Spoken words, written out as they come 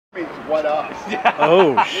What up? Yeah.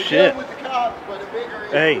 Oh You're shit. dealing with the cops, but a bigger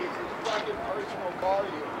Hey. issue is his fucking personal car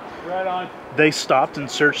use. Right on. They stopped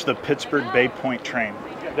and searched the Pittsburgh Bay Point train.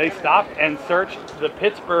 They stopped and searched the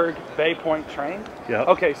Pittsburgh Bay Point train? Yep.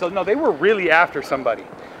 Okay, so no, they were really after somebody.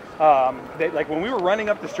 Like when we were running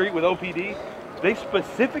up the street with OPD, they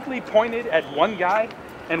specifically pointed at one guy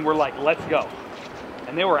and were like, let's go.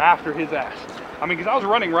 And they were after his ass. I mean, because I was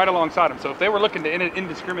running right alongside him, so if they were looking to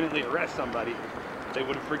indiscriminately arrest somebody, they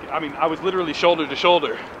would have freaking, I mean, I was literally shoulder to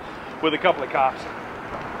shoulder with a couple of cops.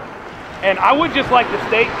 And I would just like to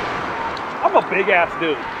state, I'm a big ass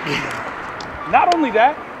dude. Not only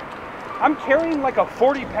that, I'm carrying like a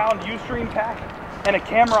 40-pound Ustream pack and a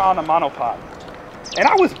camera on a monopod. And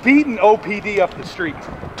I was beating OPD up the street.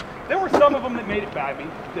 There were some of them that made it by me,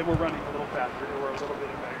 that were running a little faster, they were a little bit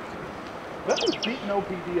embarrassed. But I was beating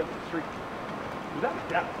OPD up the street. Without a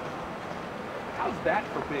doubt. How's that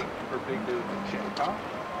for big dudes and shit, huh?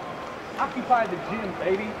 Occupy the gym,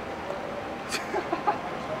 baby.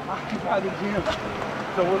 Occupy the gym.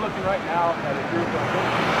 So we're looking right now at a group of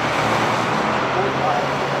 4, 5,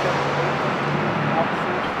 6, 7, 8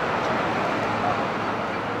 officers.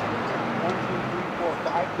 1, 2, 3, 4,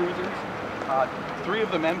 5 cruisers. 3 of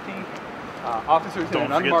them empty. Officers in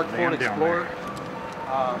an unmarked Ford Explorer.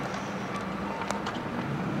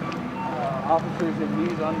 Officers in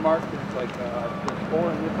these unmarked. There's like there's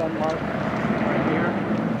 4 in this unmarked right here.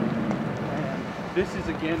 And this is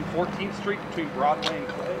again 14th Street between Broadway and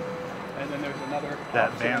Clay. And then there's another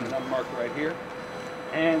officer in an unmarked right here.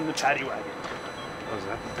 And the paddy wagon. Oh, is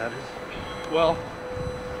that what that is? Well,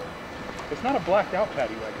 it's not a blacked out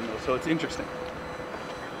paddy wagon though, so it's interesting.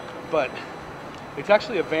 But it's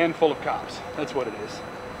actually a van full of cops. That's what it is.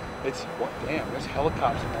 It's what? Damn, there's hella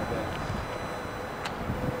cops in that van.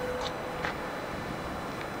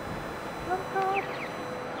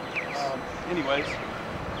 Anyways,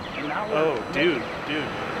 and now we're... Oh, dude.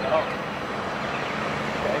 Oh.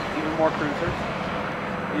 Okay, even more cruisers.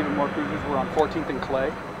 Even more cruisers. We're on 14th and Clay.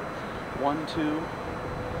 1, 2,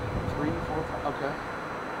 3, 4, 5. Okay.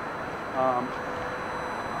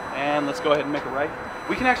 And let's go ahead and make a right.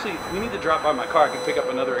 We can actually, we need to drop by my car. I can pick up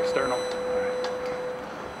another external.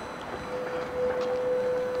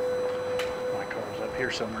 My car's up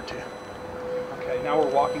here somewhere too. Okay, now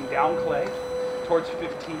we're walking down Clay towards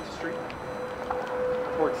 15th Street,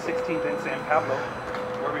 towards 16th and San Pablo,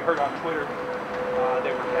 where we heard on Twitter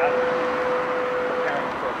they were gathering, preparing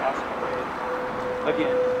for a possible raid.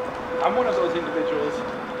 Again, I'm one of those individuals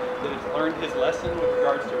that has learned his lesson with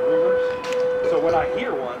regards to rumors. So when I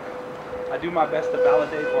hear one, I do my best to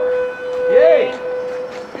validate or, yay!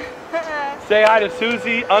 Say hi to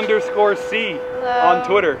Susie _C on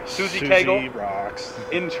Twitter. Susie Cagle rocks.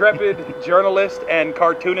 Intrepid journalist and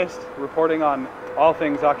cartoonist reporting on all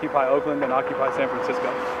things Occupy Oakland and Occupy San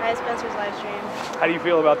Francisco. Hi, Spencer's live stream. How do you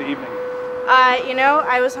feel about the evening? You know,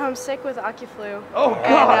 I was homesick with OccuFlu. Oh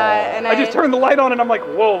God! And I just turned the light on and I'm like,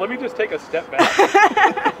 whoa, let me just take a step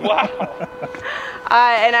back. Wow.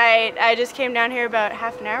 And I just came down here about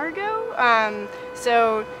half an hour ago.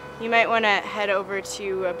 So you might want to head over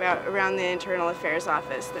to around the Internal Affairs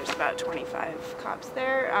office. There's about 25 cops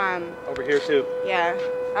there. Over here too. Yeah.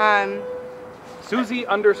 Susie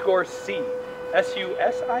 _C.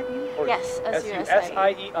 S-U-S-I-E? Or yes,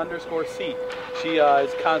 S-U-S-I-E _C. She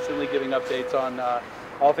is constantly giving updates on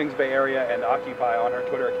all things Bay Area and Occupy on her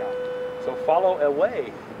Twitter account. So follow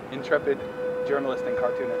away, intrepid journalist and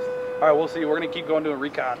cartoonist. All right, we'll see. We're going to keep going to a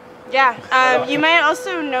recon. Yeah. You might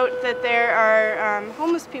also note that there are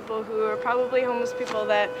homeless people who are probably homeless people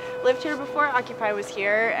that lived here before Occupy was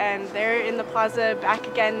here, and they're in the plaza back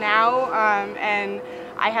again now. And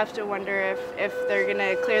I have to wonder if they're going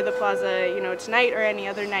to clear the plaza, you know, tonight or any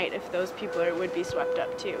other night, if those people would be swept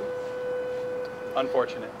up too.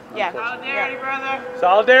 Unfortunate. Yeah. Solidarity, brother.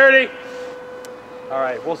 Solidarity. All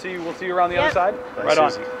right, we'll see you around the other side. Bye, right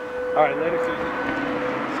Susie. on. All right, later, Susie.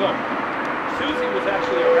 So, Susie was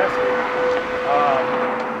actually arrested.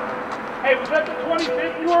 Hey, was that the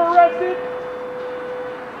 25th you were arrested?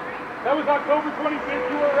 That was October 25th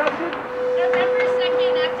you were arrested? November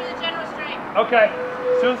 2nd after the general strike. Okay.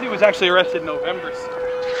 Susie was actually arrested November. Okay,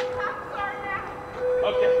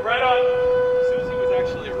 right on. Susie was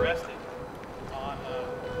actually arrested on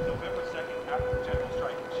November 2nd after the general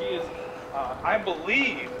strike. She is, I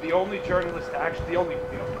believe, the only journalist to actually, the only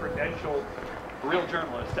credentialed real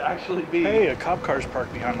journalist to actually be. Hey, a cop car's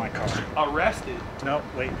parked behind my car. Arrested. No,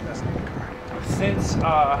 wait, that's not my car. Since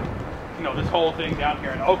this whole thing down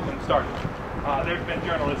here in Oakland started. There's been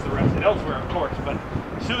journalists arrested elsewhere, of course, but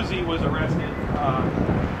Susie was arrested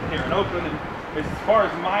here in Oakland, and as far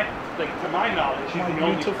as to my knowledge, she's the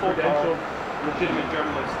only credentialed legitimate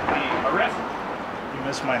journalists to be arrested. You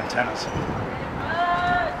missed my antennas.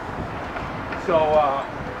 So,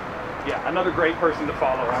 yeah, another great person to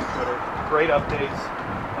follow on Twitter. Great updates,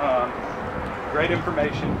 great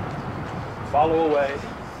information. Follow away. And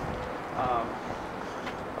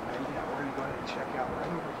yeah, we're gonna go ahead and check out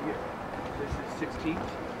right over here. This is 16th.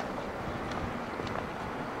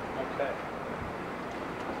 Okay.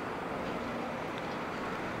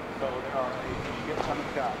 So there are a shit ton of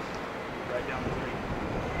cops right down the street.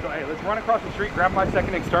 So hey, let's run across the street, grab my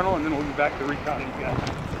second external, and then we'll be back to recon these guys.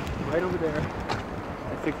 Right over there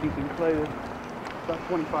at 16th and Clay, about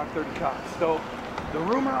 25, 30 cops. So the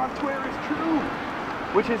rumor on Twitter is true,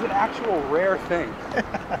 which is an actual rare thing.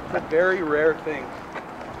 It's a very rare thing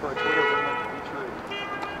for a Twitter rumor to be true,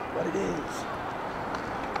 but it is.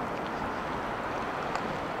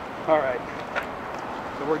 All right,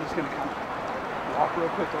 so we're just gonna kind of walk real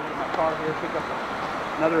quick over to my car here, pick up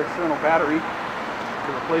another external battery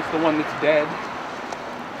to replace the one that's dead.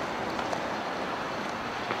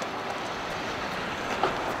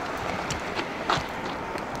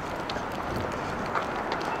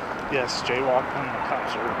 Yes, jaywalk when the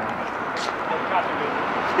cops are around. Yeah, the cops are busy.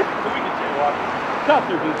 We can jaywalk. Cops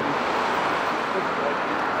are busy.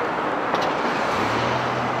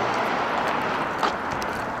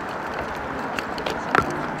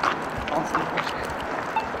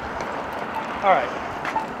 All right.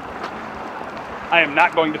 I am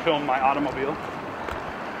not going to film my automobile.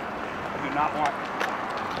 I do not want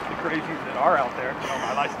the crazies that are out there to know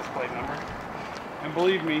my license plate number. And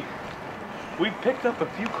believe me, we've picked up a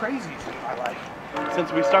few crazies in my life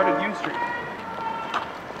since we started U Street.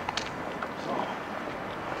 So,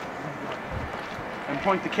 and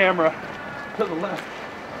point the camera to the left.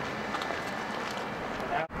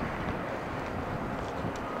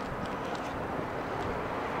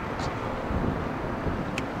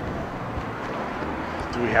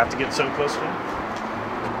 Do we have to get so close to him?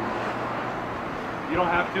 You don't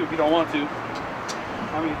have to if you don't want to.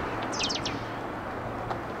 I mean,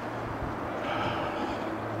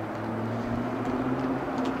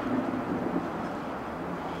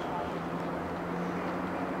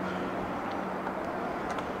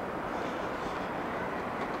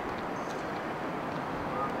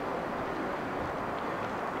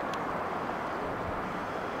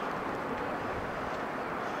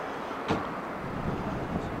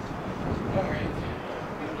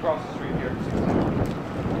 across the street here.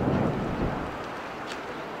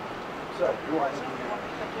 So, you want to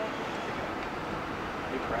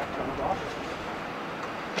a crap ton of officers.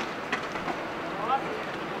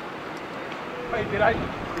 Wait, did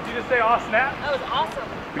you just say aw snap? That was awesome.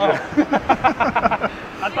 Oh.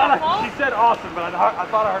 She said awesome, but I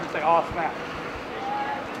thought I heard her say aw snap.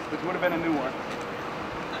 Which would have been a new one.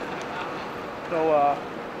 So,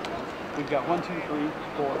 we've got 1, 2, 3,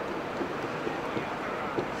 4.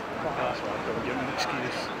 Give him an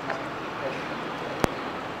excuse.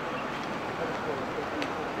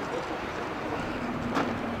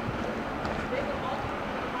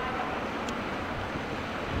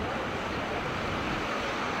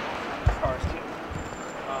 Cars too.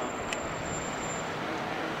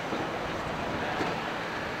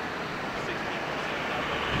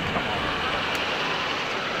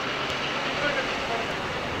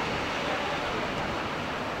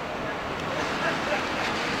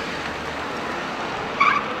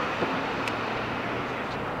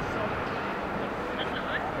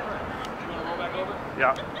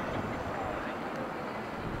 Yeah.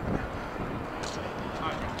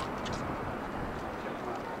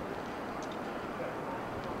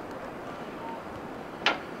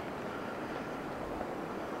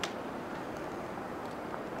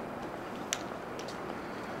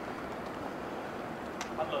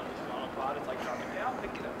 I love this monopod. It's like dropping down,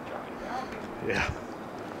 pick it up, dropping down. Yeah.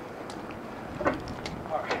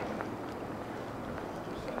 All right.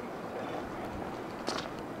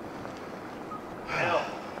 Hell.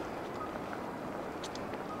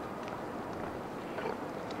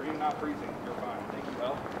 You're not freezing. You're fine. Thank you,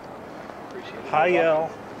 El. Appreciate it. Hi, El.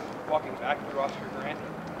 Walking back through Oscar Grant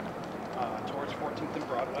towards 14th and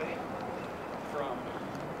Broadway from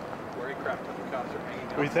where he crapped up the cops are hanging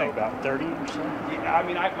out. What do you think? About 30 or so? Yeah, I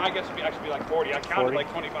mean, my guess would be actually like 40. I counted 40?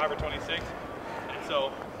 like 25 or 26. And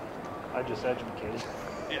so, I just educated.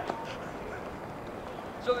 yeah.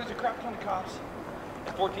 So there's a crap ton of cops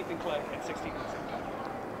at 14th and Clay and 16th and St.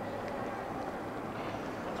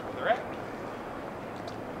 That's where they're at.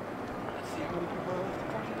 Let's see how many people are left at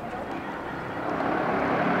 14th and Broadway.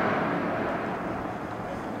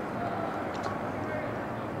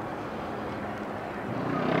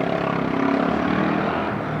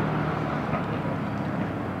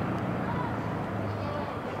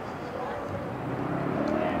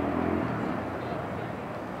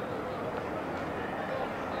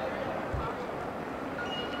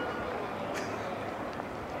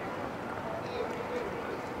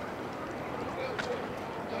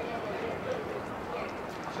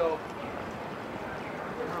 so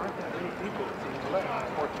there aren't that many people. It seems to let on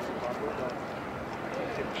 14th and Buffalo, but I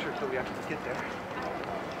can't say for sure till we actually get there.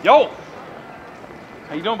 Yo!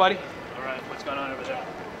 How you doing, buddy? All right, what's going on over there?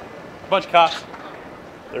 Bunch of cops.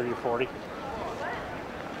 30 or 40. A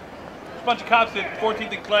bunch of cops at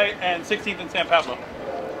 14th and Clay and 16th and San Pablo.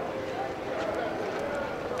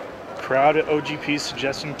 Crowd at OGP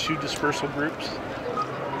suggesting 2 dispersal groups.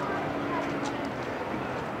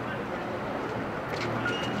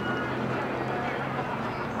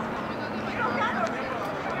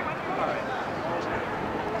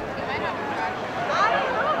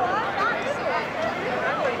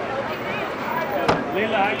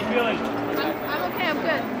 Leila, how you feeling? I'm okay, I'm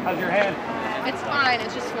good. How's your hand? It's fine,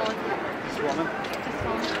 it's just swollen. Swollen? Just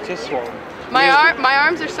swollen. Just swollen. My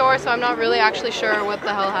arms are sore, so I'm not really actually sure what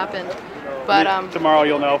the hell happened. But tomorrow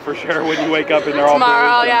you'll know for sure when you wake up and they're all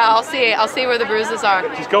tomorrow, bruised. yeah, I'll see where the bruises are.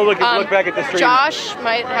 Just go look back at the stream. Josh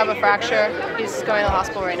might have a fracture. He's going to the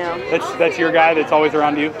hospital right now. That's your guy that's always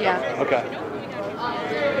around you? Yeah. Okay.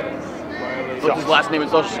 What's his last name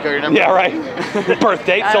and social security number? Yeah, right. Birth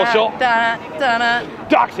date, social.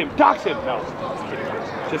 Dox him, dox him. No,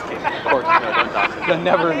 just kidding. Of course. No, don't dox him.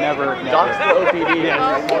 Never. Dox the OPD.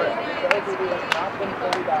 Yeah.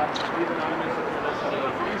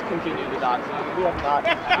 Please continue to dox him. We don't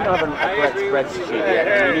have a spreadsheet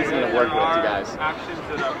yet. We need something to work with, you guys.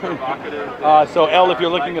 So Elle, if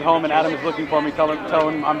you're looking at home and Adam is looking for me, tell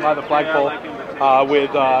him I'm by the flagpole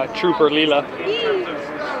with Trooper Leela.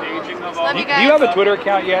 Love you Do guys. you have a Twitter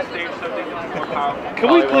account yet?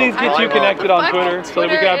 Can we please get you connected on Twitter so that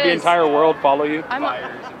we can have the entire world follow you? Oh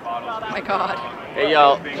my God. Hey,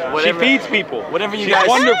 y'all. She feeds people. Whatever you She's guys,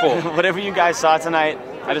 wonderful. Whatever you guys saw tonight,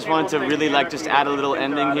 I just wanted to really just add a little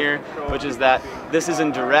ending here, which is that this is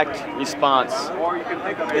in direct response.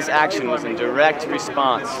 This action was in direct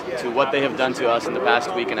response to what they have done to us in the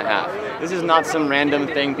past week and a half. This is not some random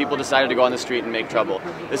thing people decided to go on the street and make trouble.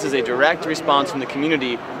 This is a direct response from the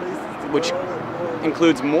community, which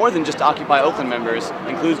includes more than just Occupy Oakland members,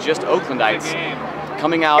 includes just Oaklandites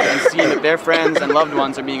coming out and seeing that their friends and loved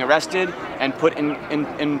ones are being arrested and put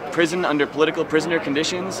in prison under political prisoner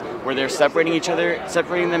conditions where they're separating each other,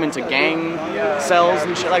 separating them into gang cells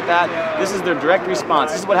and shit like that. This is their direct response.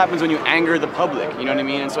 This is what happens when you anger the public, you know what I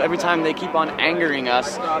mean? And so every time they keep on angering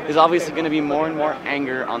us, there's obviously going to be more and more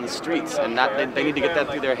anger on the streets, and that they need to get that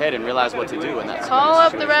through their head and realize what to do. And that's Call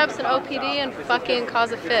up the reps and OPD and fucking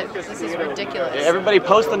cause a fit, because this is ridiculous. Everybody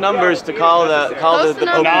post the numbers to call the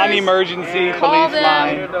non-emergency Call police them.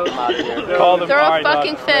 line. Call them. Throw All a right,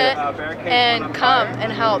 fucking fit and come and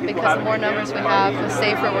help, because the more numbers we have, the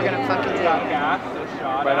safer we're gonna fucking do.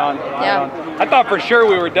 Right on. Yeah. Right on. I thought for sure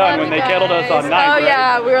we were done when they kettled us on 9th. Oh right?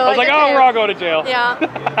 yeah, we were like, I was like, oh, okay. we're all going to jail. Yeah.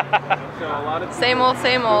 Same old,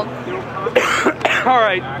 same old. All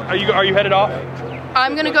right. Are you headed off?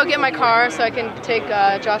 I'm gonna go get my car so I can take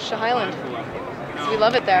Josh to Highland. 'Cause we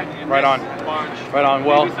love it there. Right on. Right on.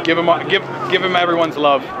 Well, give him everyone's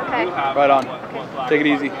love. Okay. Right on. Take it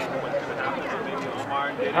easy.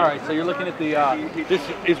 All right, so you're looking at the. This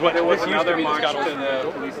is what this used to be the Scotland. To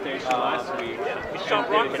the police station last week. We shot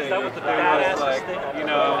rockets. That was the badass thing. You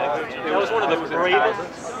know, that was one of the bravest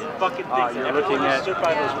fucking things. You're Everyone looking at stood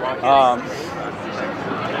by those rockets.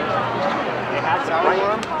 They had to fight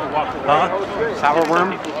to walk away. Sour worm?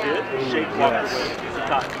 People did. Shake walked away. It's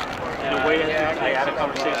tough. In a way, I had a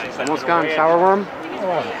conversation. Almost gone. Sour worm?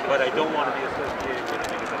 But I don't want to be associated with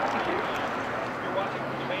things that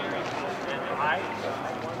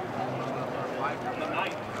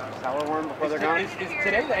Sour worm before they're gone? Is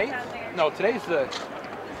today the 8th? No, today's the.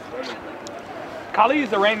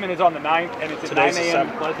 Kali's arraignment is on the 9th, and it's at 9 a.m.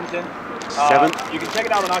 in Pleasanton. 7th? You can check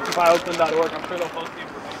it out on OccupyOakland.org. I'm sure they'll post the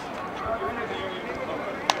information.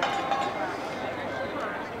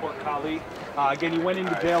 Support Kali. Again, he went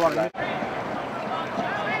into jail on a.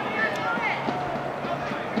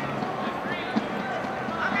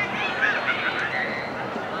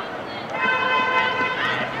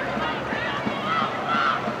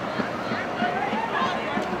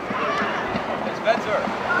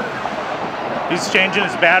 He's changing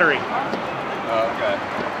his battery. Oh, okay.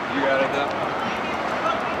 You got it then?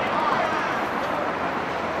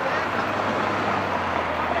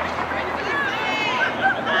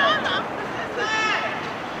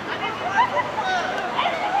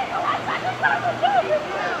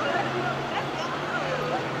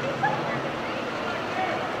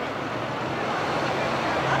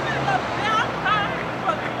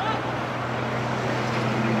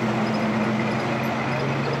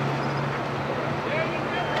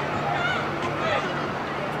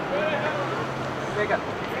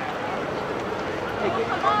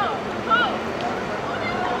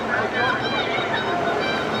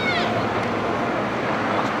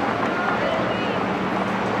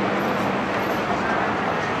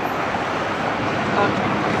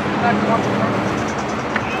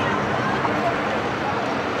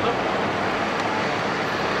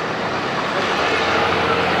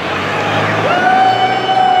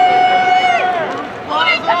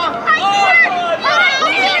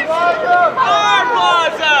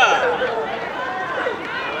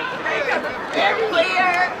 Clear.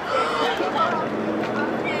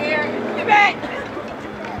 Get back.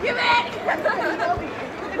 Get back.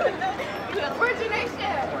 Where's your next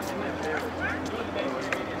step?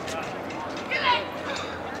 Get back.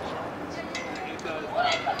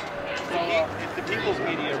 It's the people's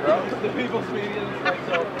media, bro. It's the people's media.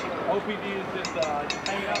 So OPD is just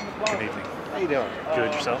hanging out in the plaza. Good evening. How you doing?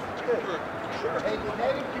 Good, yourself? Good. Sure. Hey, the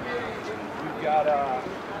native community. We've got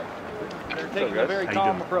they're taking a very How you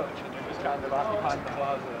calm doing? approach. They're just kind of occupying the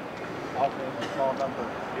plaza, offering a small number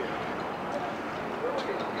here.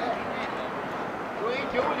 You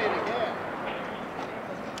ain't doing it again.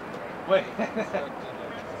 Wait.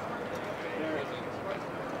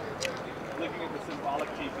 Looking at the symbolic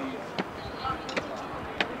TPs.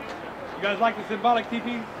 You guys like the symbolic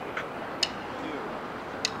TPs?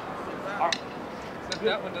 Except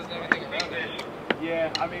that one doesn't have anything about it.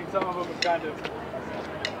 Yeah, I mean some of them have kind of been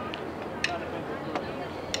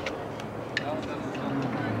That one doesn't.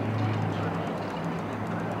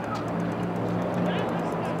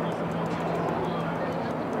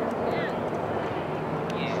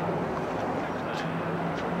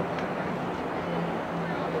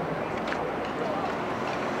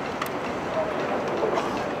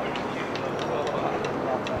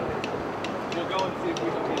 We'll go and see if we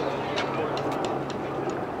can get it.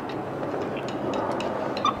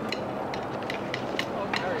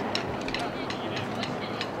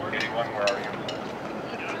 Where are you?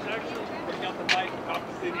 Bring out the mic, talk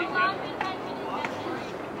to City again.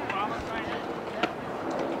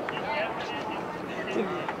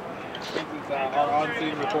 This is our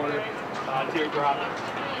on-scene reporter, Teardrop.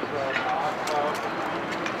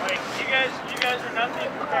 Like you guys are nothing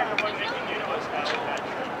compared to what they can do to us now.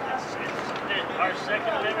 It's our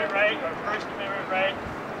Second Amendment right, our First Amendment right,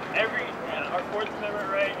 our Fourth Amendment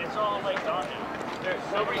right. It's all like gone now.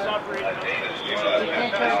 Nobody's operating.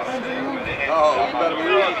 Oh, you better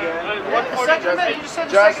believe it, The Second Amendment, you just said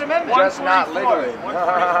the Second Amendment. Just not legally. 144.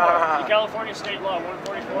 The California state law,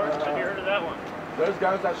 144. Have you heard of that one? Those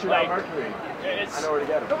guns that shoot out mercury. It's, I know where to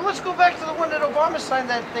get them. Well, let's go back to the one that Obama signed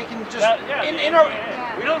that they can just we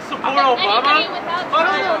don't support Obama.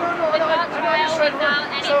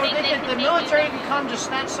 So the military can come to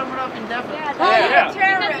snatch someone up indefinitely.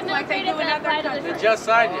 Terrorists like they do in other countries. Just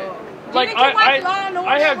signed it. Like I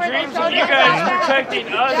have dreams of you guys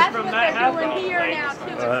protecting us from that happening. That's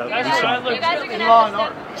That's what I look at. Law and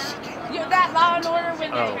order. that Law and Order when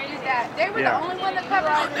they did that. They were the only one that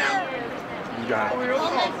covered it. You got it.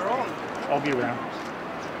 I'll be around.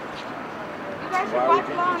 You guys should watch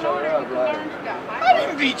Law and Order. You can learn stuff. I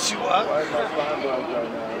didn't beat you up.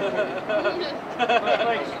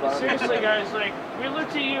 Like seriously, guys, like we look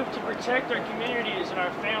to you to protect our communities and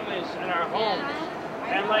our families and our homes.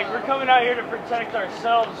 And like we're coming out here to protect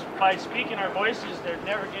ourselves by speaking our voices. They're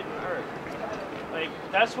never getting heard. Like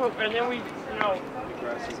that's what, and then we,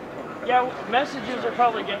 messages are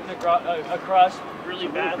probably getting across really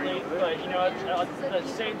badly. But at the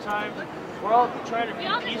same time, we're all trying to be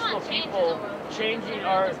peaceful people, changing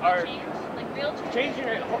changing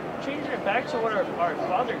it back to what our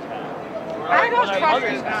fathers had. I don't trust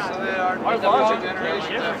Our laws are really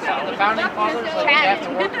different now. The founding fathers, like, they have to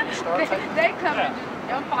work at the start. They come and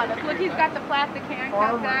jump on us. Look, he's got the plastic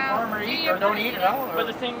handcuffs out. Farmer eat or don't eat at all. But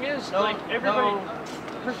the thing is, like everybody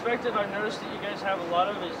perspective I've noticed that you guys have a lot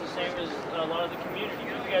of is the same as a lot of the community.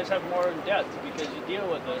 You guys have more in depth because you deal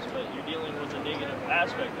with us, but you're dealing with the negative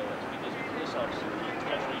aspect of us because you're police officers.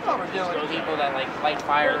 Oh, we're dealing with people that like light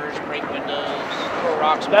fires, break windows, throw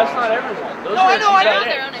rocks. That's not everyone. Those No, I know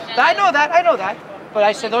that. I know that. But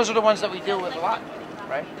I said those are the ones that we deal with a lot,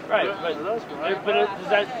 right? Right, but does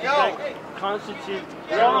that constitute?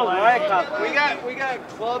 Riot cops. We got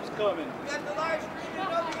clubs coming.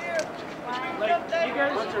 Like you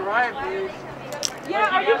guys, Bunch of riot police. Yeah,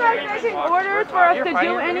 are you guys making orders for us to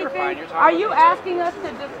do anything? Are you asking us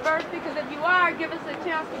to disperse? Because if you are, give us a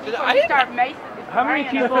chance before we start macing. how many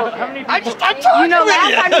people? I told You know, you.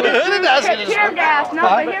 last time you didn't ask you threw to tear gas. No,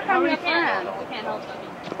 but here come your We friends. can't help them.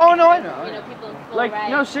 Oh no, I know. People Like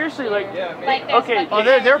no, seriously, like okay. Oh,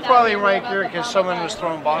 they're probably right here because someone was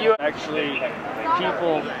throwing bombs. You actually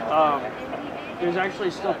people. There's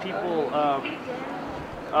actually still people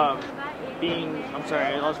being. I'm sorry,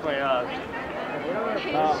 I lost my.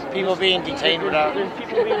 People being detained without. There's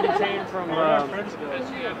people being detained from,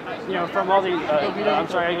 from all the. I'm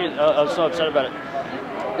sorry, I get so upset about it.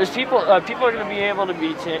 There's people. People are going to be able to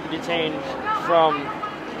be detained from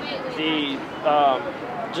the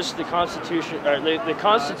just the Constitution, or the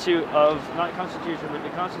Constitute of not Constitution, but the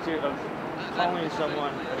Constitute of calling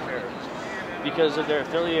someone a terrorist. because of their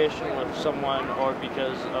affiliation with someone or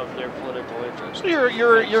because of their political interest. So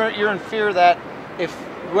you're in fear that if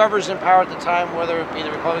whoever's in power at the time, whether it be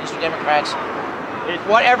the Republicans or Democrats,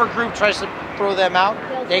 whatever group tries to throw them out,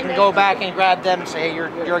 they can go back and grab them and say, "Hey,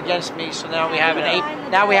 you're against me." So now we have an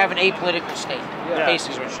apolitical state. Yeah.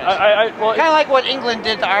 Basically, what it is. Well, kind of like what England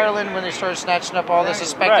did to Ireland when they started snatching up all the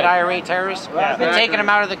suspected IRA terrorists and taking them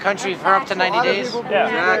out of the country for up to 90 days. Yeah.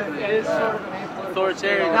 Exactly. It is sort of an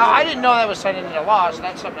authoritarian. Now, I didn't know that was signed into the law, so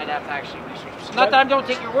that's something I'd have to actually research. So not that I don't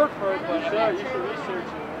take your word for it, but Sure, you should research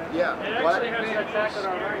it. Yeah. It What? actually has an attack on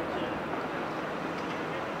our rights.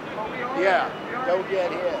 Yeah. Don't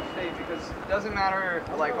get hit. Because it doesn't matter,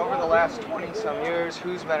 like, over the last 20-some years,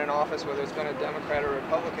 who's been in office, whether it's been a Democrat or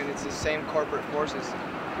Republican, it's the same corporate forces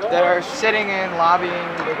that are sitting and lobbying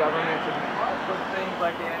the government to put things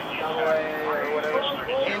like the NCAA or whatever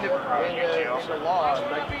into law.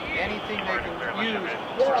 Like, anything they can use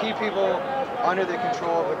to keep people under the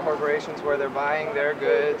control of the corporations where they're buying their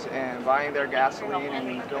goods and buying their gasoline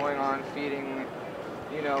and going on feeding,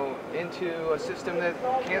 you know, into a system that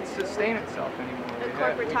can't sustain itself anymore.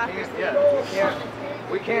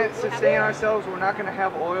 We can't sustain ourselves. We're not going to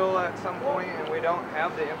have oil at some point, and we don't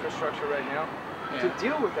have the infrastructure right now to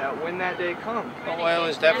deal with that when that day comes. oil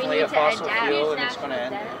is definitely a fossil fuel, and it's going to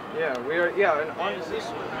end. Yeah, we are. Yeah, and honestly,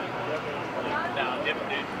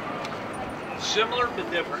 similar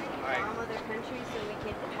but different. From other countries, so we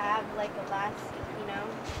could have like a last, you know.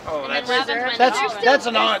 Oh, and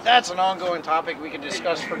that's an ongoing topic we could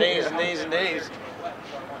discuss for days and days and days.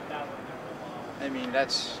 I mean,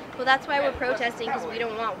 that's... Well, that's why we're protesting, because we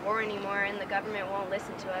don't want war anymore, and the government won't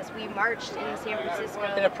listen to us. We marched in San Francisco.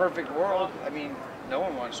 In a perfect world, I mean, no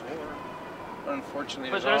one wants war. But unfortunately,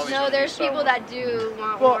 there's people that do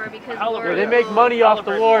want war because war. They make money off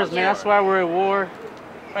the wars, man. That's why we're at war.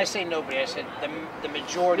 When I say nobody, I said the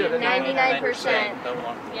majority of 99% don't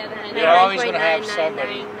want. Yeah, the you're always going to have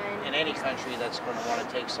somebody in any country that's going to want to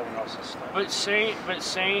take someone else's stuff. But saying,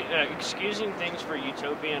 excusing things for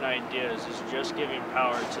utopian ideas is just giving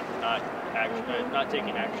power to not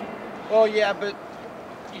taking action. Well, yeah, but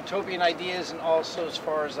utopian ideas, and also as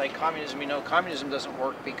far as like communism, you know, communism doesn't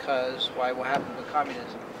work because what happened with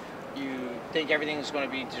communism? You think everything is going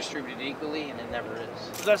to be distributed equally, and it never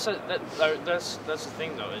is. That's the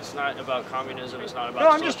thing, though. It's not about communism. It's not about. No,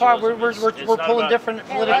 I'm just talking. We're pulling different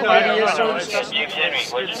political ideas.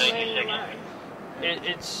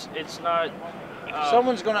 It's not.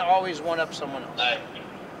 Someone's going to always one up someone else.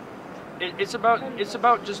 It's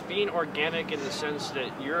about just being organic in the sense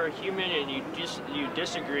that you're a human and you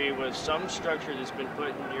disagree with some structure that's been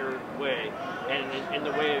put in your way and in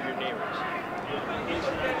the way of your neighbors.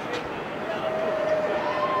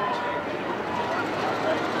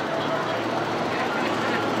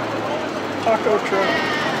 Taco truck.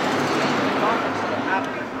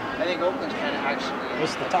 I think Oakland's kind of actually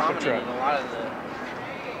What's the taco truck?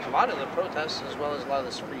 A lot of the protests, as well as a lot of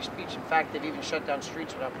this free speech. In fact, they've even shut down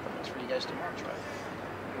streets without permits for you guys to march, right?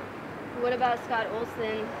 What about Scott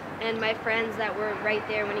Olson and my friends that were right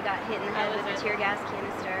there when he got hit in the head with a tear gas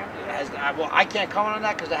canister? Well, I can't comment on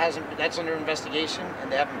that because that's under investigation,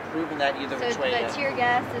 and they haven't proven that either which way yet. So the tear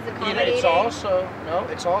gas is accommodated?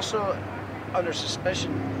 It's also under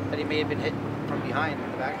suspicion that he may have been hit from behind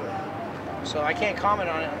in the back of the head. So I can't comment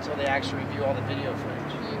on it until they actually review all the video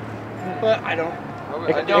footage. But I don't.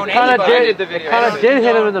 It kind of did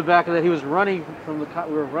hit him in the back of the head. He was running from the cop.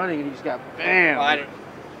 We were running, and he just got bam. Well,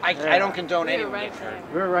 I don't condone anyone getting hurt.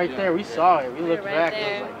 We were right there. We saw it. We looked back.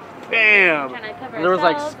 It was like bam. And there was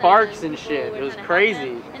like sparks and shit. It was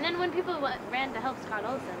crazy. And then when people ran to help Scott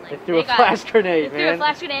Olson, like they threw a flash grenade, man. They threw a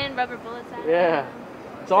flash grenade and rubber bullets at him. Yeah.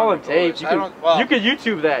 It's all on tape. You could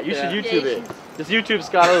YouTube that. You should YouTube it. Just YouTube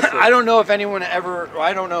Scott Olson. I don't know if anyone ever.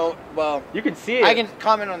 I don't know. Well, you can see it. I can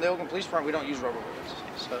comment on the Oakland Police Department. We don't use rubber bullets.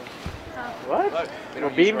 So. What? We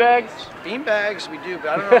don't bean bags? Bean bags, we do, but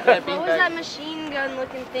I don't know if that bean What was bag. that machine gun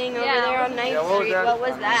looking thing over there on 9th Street? What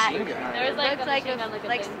was that? There was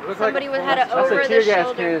like somebody had it over the shoulder. That's a tear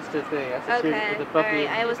gas canister thing. That's a okay. the puppy. Alright,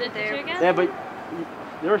 I wasn't there. Yeah, but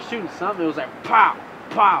they were shooting something. It was like pow,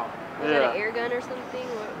 pow. Was that an air gun or something?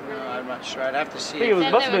 I'm not sure. I'd have to see. I think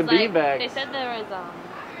it must have been bean bags. They said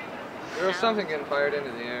there was something getting fired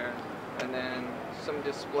into the air, and then some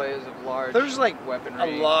displays of large. There's like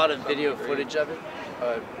weaponry. A lot of video footage of it.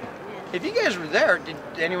 If you guys were there, did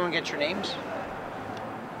anyone get your names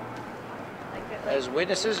as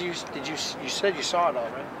witnesses? You said you saw it all,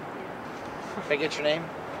 right? Did I get your name,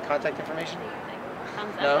 contact information?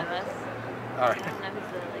 No. All right.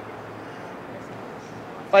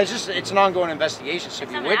 Well, it's an ongoing investigation. So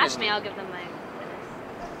if you witness me, I'll give them my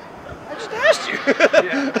I just asked you.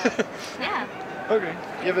 Yeah. Okay.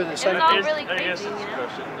 Give it a It's second. all really I guess crazy, it's you a know?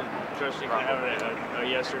 question. Trust you can have a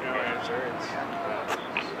yes or no answer.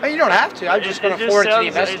 You don't have to. I'm just going to forward it to the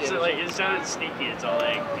investigators. It sounded sneaky. It's all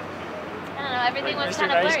like. I don't know, everything Like was Mr.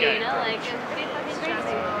 kind of Nice blurry, Guy. you know? Like, it was pretty fucking crazy.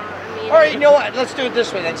 I mean, All right, you know what? Let's do it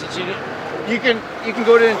this way then. Since you can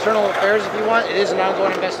go to Internal Affairs if you want. It is an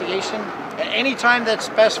ongoing investigation. At any time that's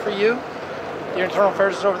best for you. The Internal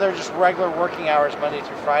Affairs is over there, just regular working hours, Monday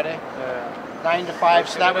through Friday, 9 to 5.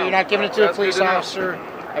 So that way you're not giving it to a police officer.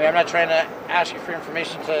 I mean, I'm not trying to ask you for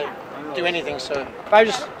information to do anything. So, but I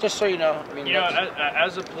just so you know. I mean, You know,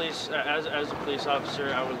 as a police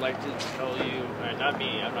officer, I would like to tell you, not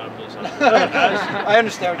me, I'm not a police officer. I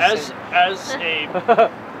understand what you're saying.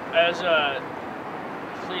 As a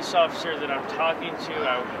police officer that I'm talking to,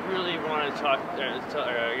 I really want to talk.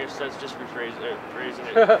 I guess that's just phrasing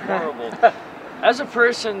it horrible. As a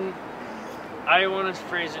person, I want to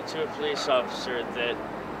phrase it to a police officer that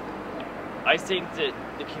I think that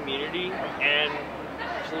the community and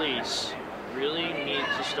police really need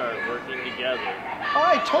to start working together. Oh,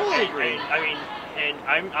 I totally agree. I mean,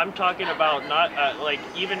 and I'm talking about not like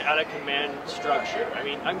even out of command structure. I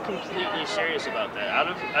mean, I'm completely serious about that.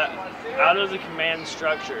 Out of the command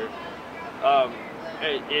structure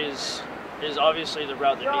is obviously the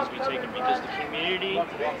route that needs to be taken, because the community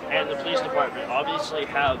and the police department obviously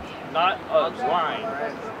have not a line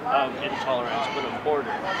of intolerance, but a border,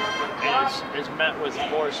 and it's met with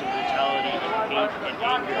force and brutality and hate and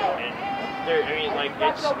anger, and there. I mean, like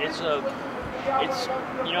it's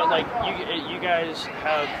you know, like you guys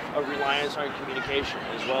have a reliance on communication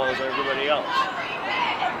as well as everybody else.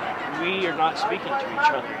 We are not speaking to each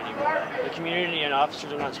other anymore. The community and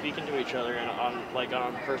officers are not speaking to each other on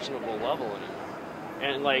a personable level anymore.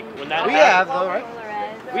 And like when that have though, right?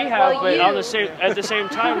 We have, but on the same at the same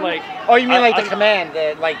time, like. Oh, you mean the command,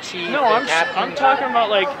 the like chief? No, I'm talking about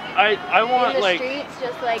like I want in the like streets,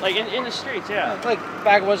 just like in the streets, yeah. Like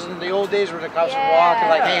back was in the old days where the cops would walk and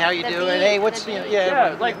like, hey, how you doing? Hey, what's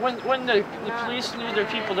yeah, like when the police knew their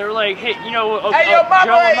people, they were like, hey, you know, Joe,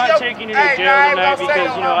 I'm not taking you to jail tonight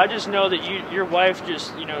because you know I just know that your wife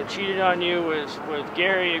just cheated on you with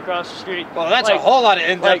Gary across the street. Well, that's a whole lot of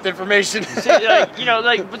in-depth information.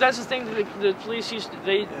 But that's the thing that the police used to,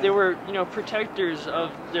 they were protectors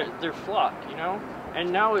of their flock,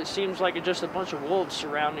 and now it seems like it's just a bunch of wolves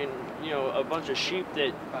surrounding a bunch of sheep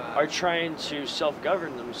that are trying to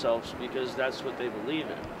self-govern themselves because that's what they believe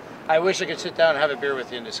in. I wish I could sit down and have a beer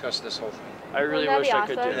with you and discuss this whole thing. I really wish I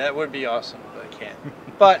could do. That would be awesome, but I can't.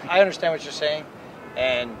 But I understand what you're saying,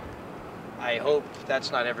 and I hope that's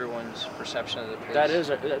not everyone's perception of the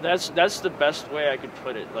police. That's the best way I could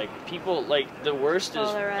put it. Like people, like the worst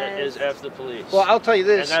is F the police. Well, I'll tell you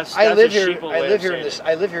this. And that's I live a here. sheeple I way live of here in saying this. it.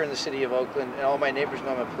 I live here in the city of Oakland, and all my neighbors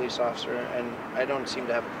know I'm a police officer, and I don't seem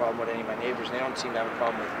to have a problem with any of my neighbors, and they don't seem to have a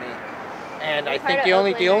problem with me. And I think the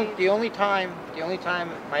only time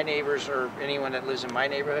my neighbors or anyone that lives in my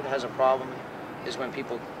neighborhood has a problem is when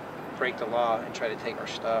people break the law and try to take our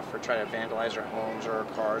stuff or try to vandalize our homes or our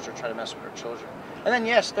cars or try to mess with our children. And then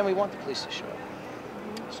then we want the police to show up.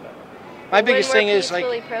 So my biggest thing is like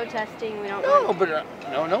peacefully protesting. We don't. No, but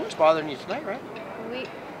no one's bothering you tonight, right?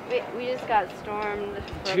 We just got stormed.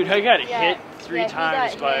 Dude, I got hit three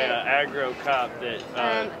times by an aggro cop that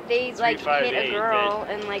they like hit a girl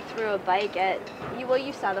and like threw a bike at you. Well,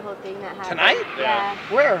 you saw the whole thing that happened. Tonight? Yeah.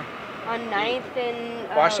 Where? On 9th in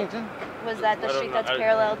Washington. Was that the street that's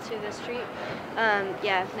parallel to the street?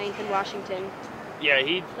 Yeah, 9th in Washington. Yeah,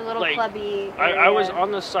 the little clubby. I was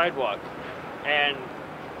on the sidewalk, and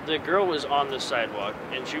the girl was on the sidewalk,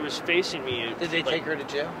 and she was facing me. Did they take her to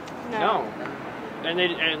jail? No. And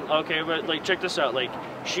okay, but like check this out. Like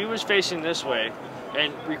she was facing this way,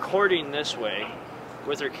 and recording this way,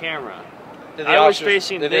 with her camera. I was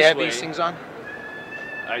facing this way. Did they have these things on?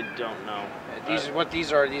 I don't know.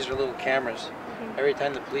 These are little cameras. Every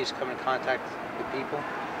time the police come in contact with people,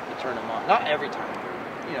 they turn them on. Not every time.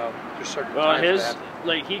 There's certain times.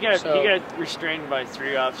 He got restrained by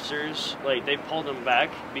 3 officers. Like they pulled him back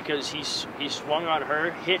because he swung on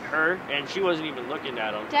her, hit her, and she wasn't even looking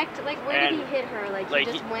at him. Where did he hit her? Like he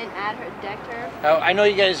just went at her, decked her? Now, I know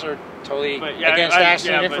you guys are totally against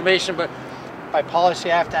asking information, but by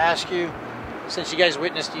policy I have to ask you, since you guys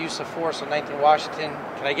witnessed the use of force on 9th in Washington,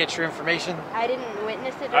 can I get your information? I didn't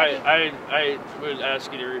witness it. I would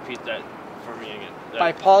ask you to repeat that for me again.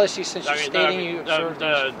 By policy, since you're stating you observed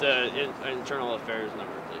the internal affairs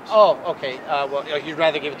number, please. Oh, okay. Well, you'd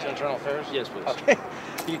rather give it to internal affairs? Yes, please. Okay.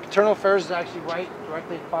 The internal affairs is actually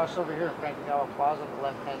directly across over here in Franklin Gallup Plaza on the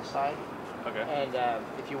left-hand side. Okay. And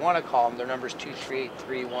if you want to call them, their number is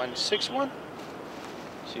 238-3161.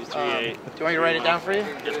 She's Do you 3'8". want me to write it down for you?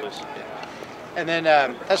 Yes, please. And then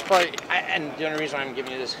that's probably, and the only reason I'm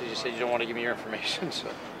giving you this is because you said you don't want to give me your information. So.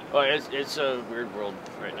 Well, it's a weird world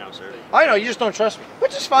right now, sir. I know, you just don't trust me,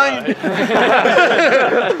 which is fine.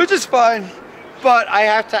 Which is fine. But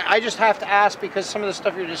I just have to ask because some of the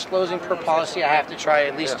stuff you're disclosing per policy, I have to try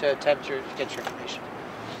at least to attempt to get your information.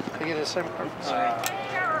 Can I get a SIM card?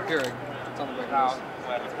 Here, it's on the back.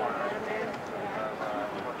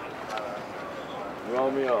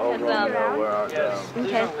 Romeo, we're out down.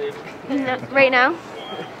 Okay. No, right now?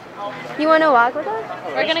 You want to walk with us?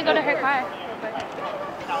 We're gonna go to her car.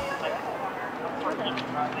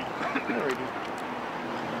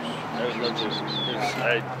 I would love to.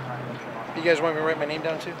 'Cause You guys want me to write my name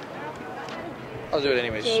down too? I'll do it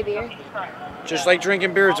anyways. J-Beer. Just like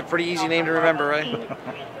drinking beer, it's a pretty easy name to remember, right?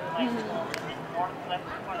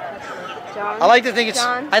 John. I like to think it's.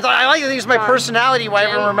 John. I like to think it's my John. personality. Why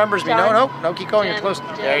everyone remembers me. John. No, keep going. You're Jim. close.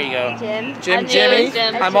 Jim. There you go. Jim. Jim. I knew Jimmy. it was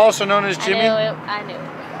Jim. I'm also known as Jimmy. I knew. You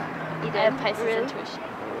I have did? Pisces Really? intuition.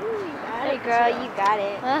 Hey girl, you got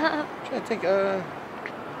it. I'm trying to think. Her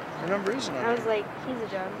number isn't on I was here. like, he's a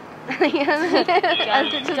John.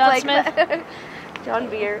 Just John like Smith? that. John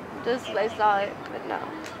Beer. Just I saw it, but no.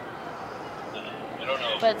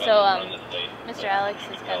 But so, Mr. Alex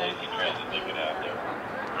is kind of.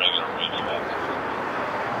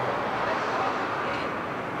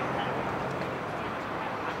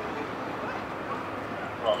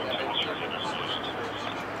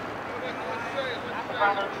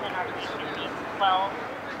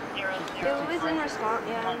 It was in response,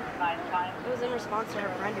 yeah. It was in response to her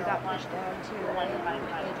friend who got pushed down too.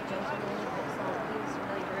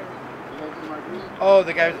 Oh,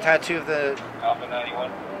 the guy with the tattoo of the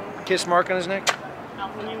kiss mark on his neck? No,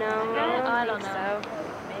 I don't know.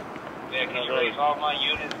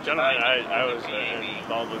 Gentlemen, I was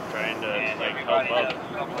involved with trying to like help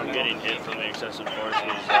up from getting hit from the excessive force.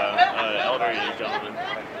 He's an elderly gentleman.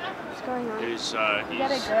 What's going on? He's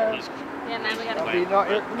Yeah, man, we gotta Hey, no,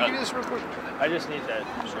 here, let me give you this real quick. I just need that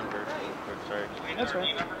number. Sorry. That's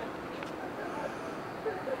right.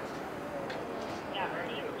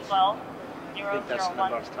 I think that's the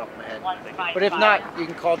number off the top of my head. But if not, you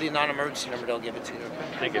can call the non-emergency number. They'll give it to you.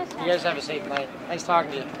 Okay? Thank you. You guys have a safe night. Nice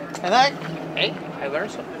talking to you. And that, hey, I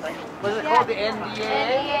learned something. What is it called? The NDA?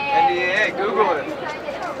 NDA, Google it.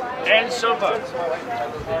 And SOPA.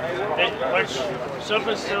 Which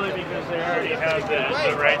SOPA's silly because they already have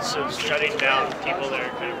the rights of shutting down people that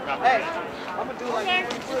are kind of propagating. I'm gonna do like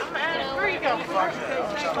where you go?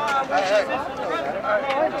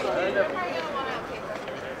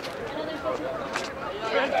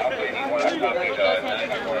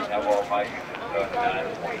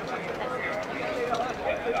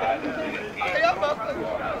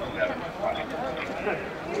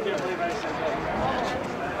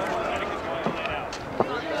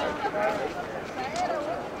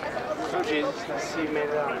 Oh, Jesus, I see you made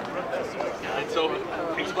it out. And so,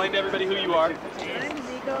 explain to everybody who you are.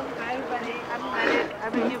 Hi, everybody.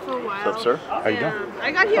 I've been here for a while. What's up, sir? How you doing?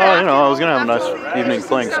 I got here. Oh, you know, I was gonna have a after nice evening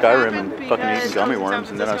playing Skyrim and fucking eating gummy worms,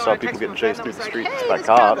 and then I saw people getting chased through the streets by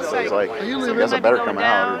cops. So I was like, I guess I better come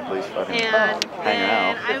out or at least fucking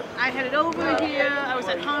hang out. I headed over here. I was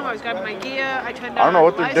at home. I was grabbing my gear. I turned I don't know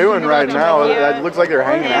what they're doing right now. It looks like they're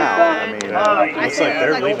hanging out. I mean, it looks like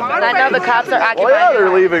they're leaving. I know the cops are Well, yeah,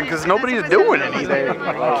 they're leaving because nobody's doing anything.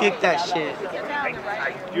 Kick that shit.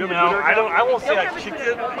 You know, I won't say I kicked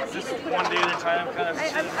it. It's just one day at a time, kind of.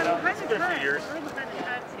 It's been a few years.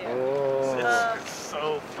 Oh. It's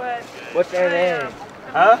so fucking good. What's their name?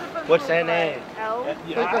 Huh? What's their name?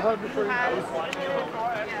 Take a hug before you go.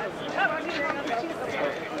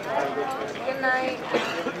 Good night.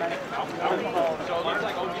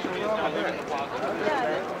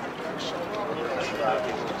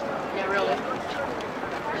 Yeah, really.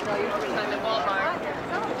 Spend all your free time at Walmart.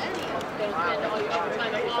 Don't spend all your free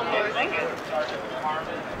time at Walmart.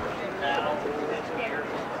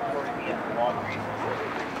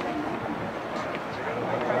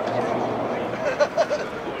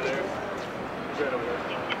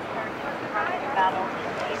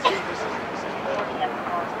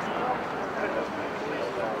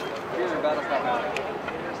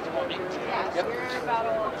 Yep. We're about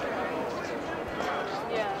all.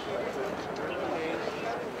 Yeah.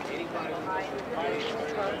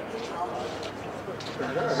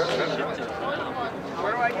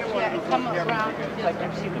 Where do I get one? Yeah, come around.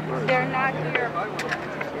 They're not here.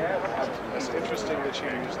 It's interesting that you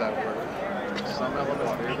use that word. Some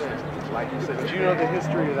elements, like you said, but you know the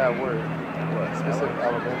history of that word. What specific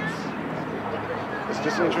elements? It's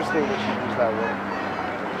just interesting that you use that word.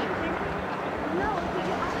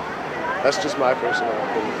 That's just my personal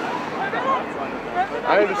opinion.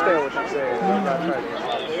 I understand what you're saying. I'm not trying to.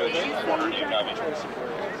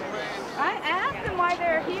 I asked him why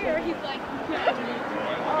they're here. He's like,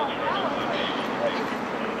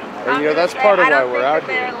 And you know, that's part of why we're out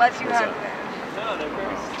here. unless you have them.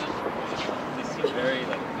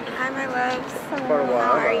 Hi, my loves. Part of why.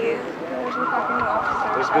 How are you?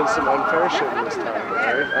 There's been some unfair shit in this town,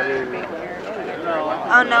 right? I mean,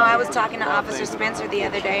 Oh no, I was talking to Officer Spencer the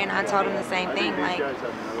other day, and I told him the same thing. Like,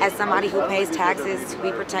 as somebody who pays taxes to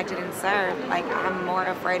be protected and served, like, I'm more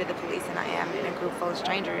afraid of the police than I am in a group full of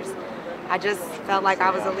strangers. I just felt like I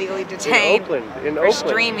was illegally detained for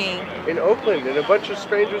streaming. In Oakland, and a bunch of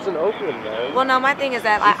strangers in Oakland, man. Well, no, my thing is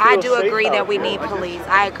that I do agree that we need police.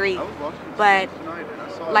 I agree, but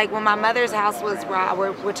like when my mother's house was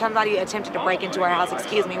where somebody attempted to break into her house,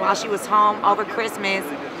 excuse me, while she was home over Christmas.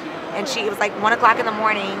 And it was like 1 o'clock in the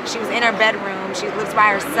morning. She was in her bedroom. She lives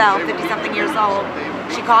by herself, 50-something years old.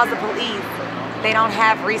 She calls the police. They don't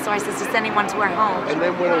have resources to send anyone to her home. And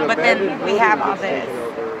then when but then we have all this.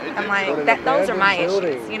 I'm like, those are my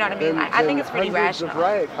issues. You know what I mean? I think it's pretty rational.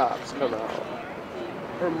 Hundreds of riot cops come out.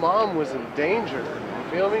 Her mom was in danger. You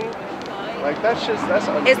feel me? Like, that's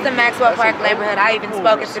It's the Maxwell Park neighborhood. I even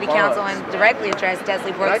spoke at City Council and directly addressed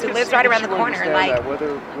Desley Brooks, who lives right around the corner. Like,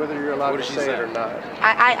 whether you're allowed to say it or not.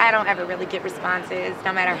 I don't ever really get responses,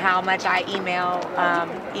 no matter how much I email,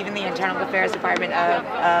 even the Internal Affairs Department of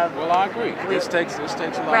Well, I agree. This takes a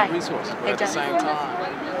lot of resources, but at the same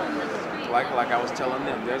time, like I was telling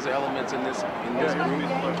them, there's elements in this group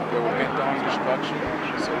where we're bent on destruction,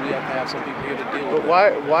 so we have to have some people here to deal with it.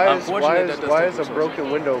 But why is a broken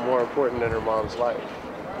window more important than her mom's life?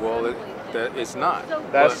 Well, it's not.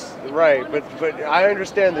 That's right, but I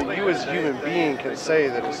understand that you as a human being can say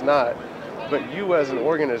that it's not. But you as an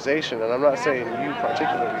organization, and I'm not saying you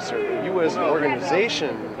particularly, sir, but you as an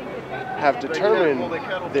organization have determined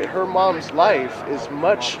that her mom's life is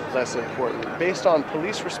much less important based on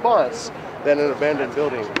police response than an abandoned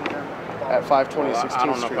building at 520 16th Street. I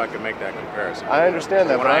don't know if I can make that comparison. I understand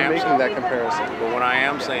that, but I'm making that comparison. But what I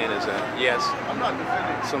am saying is that, yes,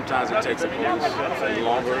 sometimes it takes the police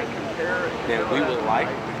longer than we would like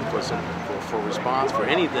for response for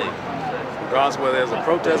anything, regardless of whether there's a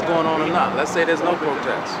protest going on or not. Let's say there's no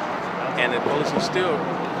protest, and the police will still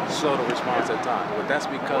slow the response at times, but that's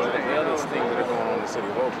because of the other things that are going on in the city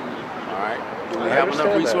of Oakland. All right, do we have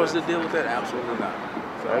enough resources to deal with that? Absolutely not.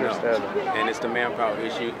 So, I understand that. And it's the manpower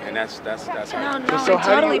issue, and that's how. No, how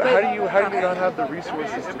totally. do you not have the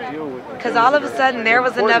resources to deal with it? Because all of a sudden there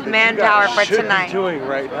was enough manpower for tonight. Be doing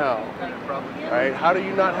right now, right? How do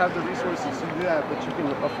you not have the resources to do that, but you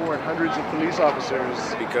can afford hundreds of police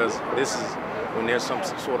officers? Because this is. When there's some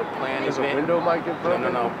sort of planned event, a window might get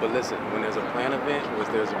broken. No. But listen, when there's a planned event, when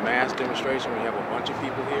there's a mass demonstration, when you have a bunch of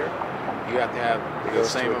people here, you have to have the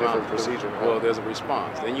same amount of procedure. Well, there's a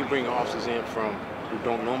response. Then you bring officers in from who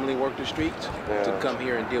don't normally work the streets to come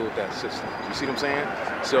here and deal with that system. You see what I'm saying?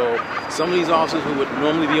 So some of these officers who would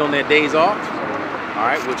normally be on their days off, all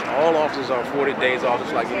right, which all officers are afforded days off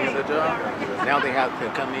just like any other job, now they have to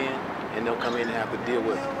come in, and they'll come in and have to deal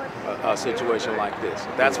with a situation like this.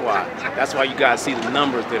 That's why you guys see the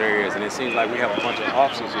numbers that there is, and it seems like we have a bunch of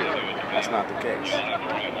officers here. That's not the case.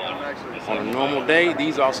 On a normal day,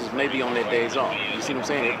 these officers may be on their days off. You see what I'm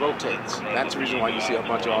saying? It rotates. That's the reason why you see a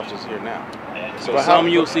bunch of officers here now. So some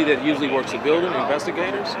you'll see that usually works the building,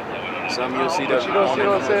 investigators. Some you'll see that. You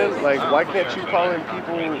know what I'm saying? Like, why can't you call in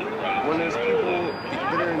people when there's people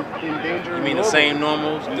that are in danger? You mean the same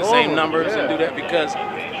normals, the same numbers, and do that because.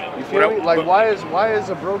 You feel me? Like, why is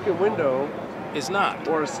a broken window? It's not.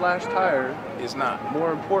 Or a slashed tire? It's not.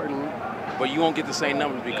 More important. But you won't get the same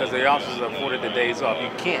numbers because the officers are afforded the days off. You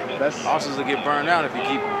can't. Officers will get burned out if you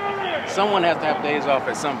keep. Someone has to have days off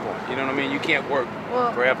at some point. You know what I mean? You can't work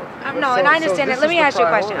forever. No, and I understand that. Let me ask you a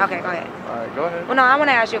question. Okay, go ahead. All right, go ahead. Well, no, I want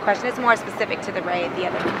to ask you a question. It's more specific to the raid the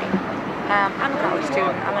other night. I'm a college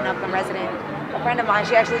student. I'm an Oakland resident. A friend of mine,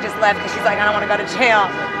 she actually just left because she's like, I don't want to go to jail.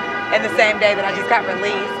 And the same day that I just got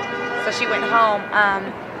released. So she went home.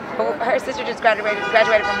 But her sister just graduated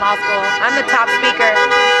from law school. I'm the top speaker.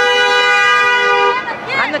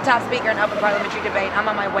 I'm the top speaker in open parliamentary debate. I'm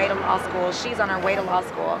on my way to law school. She's on her way to law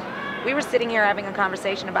school. We were sitting here having a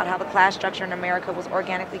conversation about how the class structure in America was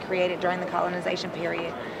organically created during the colonization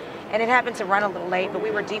period. And it happened to run a little late, but we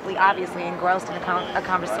were deeply, obviously, engrossed in a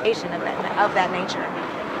conversation of that nature.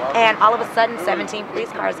 And all of a sudden, 17 police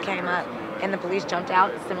cars came up, and the police jumped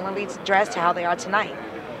out similarly dressed to how they are tonight.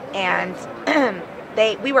 And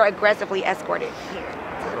we were aggressively escorted.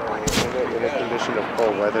 in a condition of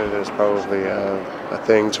cold weather, there's probably a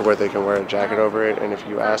thing to where they can wear a jacket over it, and if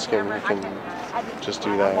you ask him, he can just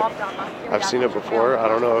do that. I've seen it before. I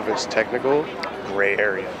don't know if it's technical. Gray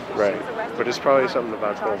area. Right. But it's probably something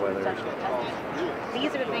about cold weather.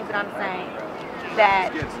 These are the things that I'm saying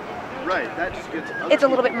that that just gets it's a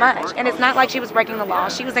little bit much. And it's not like she was breaking the law.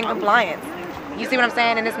 She was in compliance. You see what I'm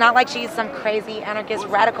saying? And it's not like she's some crazy anarchist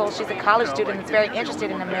radical. She's a college student that's very interested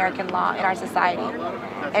in American law in our society.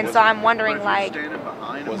 And so I'm wondering, like,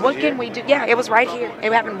 what can we do? Yeah, it was right here.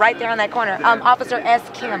 It happened right there on that corner. Officer S.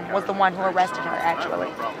 Kim was the one who arrested her, actually.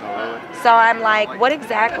 So I'm like, what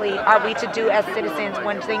exactly are we to do as citizens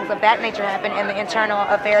when things of that nature happen and the Internal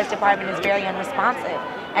Affairs Department is very unresponsive?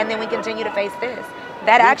 And then we continue to face this.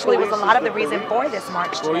 That actually was a lot of the reason for this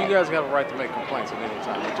march today. Well, you guys have a right to make complaints at any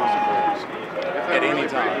time. At any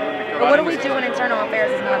time. But what do we do when Internal Affairs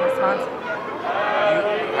is not responsive?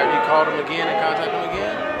 Have you called them again and contacted them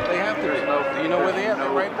again? They have to. Do you know where they are? They're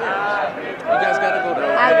right there. You guys got to go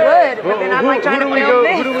there. I would, but then I'm like trying to film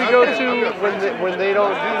this. Who do we go to when they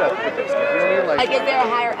don't do nothing? You know what I mean? Like, is there a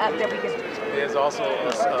higher up that we can? There's also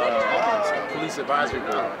a police advisory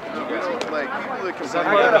board. I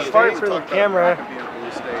got a fart for the camera.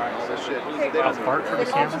 A fart for the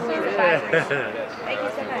camera? Thank you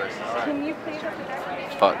so much. Can you please?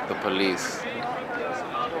 Fuck the police.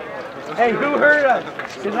 Hey, who heard us?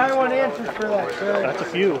 Because I want answers for that, sir. That's a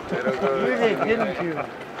few. You did, didn't you?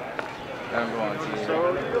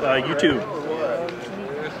 YouTube.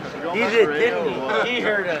 He did, didn't he? He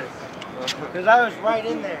heard us. Because I was right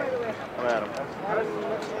in there. I'm at him.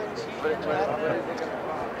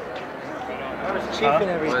 I was chiefing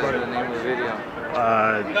everybody. What's the name of the video?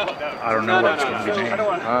 I don't know what it's going to be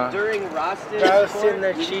named. During Roston, I was sitting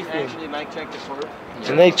there chiefing. actually Mike checked the court.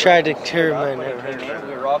 And they tried to tear my neck. We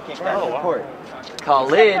were all kicked out of the court.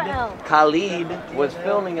 Khalid was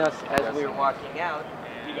filming us as we were walking out,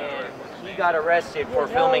 and he got arrested for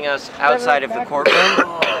filming us outside of the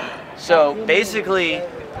courtroom. So basically,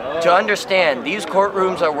 to understand, these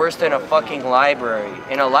courtrooms are worse than a fucking library.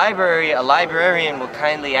 In a library, a librarian will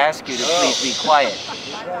kindly ask you to please be quiet.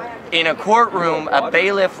 In a courtroom, a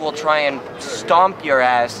bailiff will try and stomp your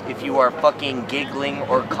ass if you are fucking giggling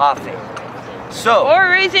or coughing. So, or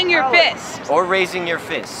raising your fist. Or raising your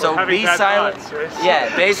fist. So be silent.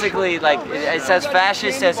 Yeah, basically, like, it's as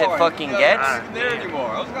fascist as it fucking gets.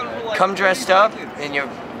 Come dressed up in your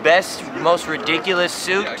best, most ridiculous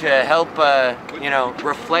suit to help, you know,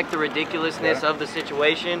 reflect the ridiculousness of the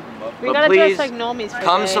situation. But please,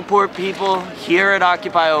 come support people here at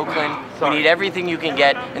Occupy Oakland. We need everything you can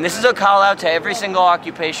get. And this is a call out to every single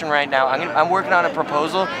occupation right now. I'm working on a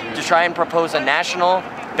proposal to try and propose a national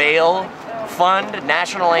bail fund,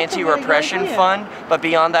 national anti-repression fund, but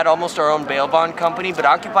beyond that, almost our own bail bond company. But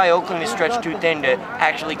Occupy Oakland is stretched too thin to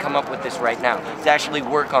actually come up with this right now, to actually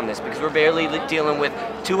work on this, because we're barely dealing with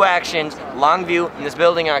 2 actions, Longview and this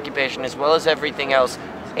building occupation, as well as everything else,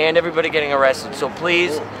 and everybody getting arrested. So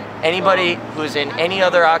please, anybody who's in any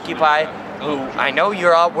other Occupy, who I know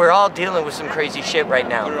we're all dealing with some crazy shit right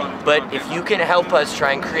now, but if you can help us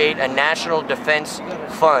try and create a national defense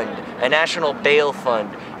fund, a national bail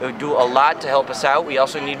fund, it would do a lot to help us out. We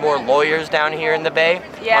also need more lawyers down here in the Bay.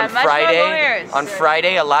 Yeah, much more lawyers. On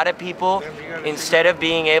Friday, a lot of people, instead of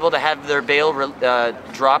being able to have their bail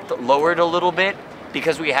lowered a little bit,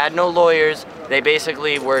 because we had no lawyers, they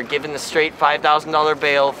basically were given the straight $5,000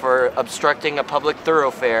 bail for obstructing a public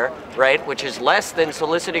thoroughfare, right? Which is less than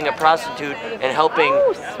soliciting a prostitute and helping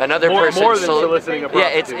another person. More than soliciting a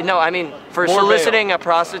prostitute. Yeah, no, I mean, for soliciting a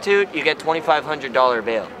prostitute, you get $2,500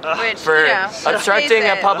 bail. Which, for obstructing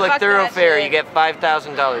a public fuck that thoroughfare, shit. you get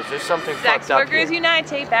 $5,000. There's something Sex fucked up Workers here. Unite,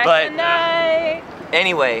 take back But- the night.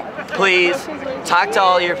 Anyway, please talk to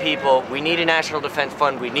all your people. We need a national defense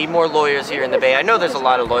fund. We need more lawyers here in the Bay. I know there's a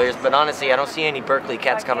lot of lawyers, but honestly, I don't see any Berkeley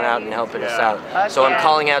cats coming out and helping us out. So I'm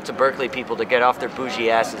calling out to Berkeley people to get off their bougie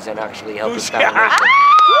asses and actually help us down.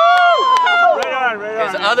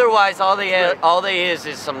 Because otherwise, all they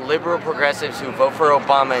is some liberal progressives who vote for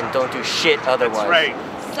Obama and don't do shit otherwise. Right.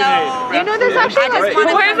 So, you know, there's actually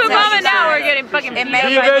Where's Obama now? We're getting fucking The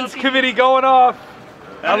events committee going off.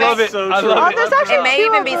 I love it. I love it. It may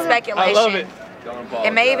even be speculation. I love it.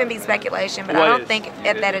 It may even be speculation, but I don't think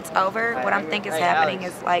that it's over. What I'm thinking is happening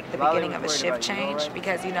is like the beginning of a shift change,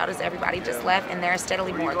 because you notice everybody just left and there are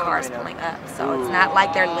steadily more cars pulling up. So it's not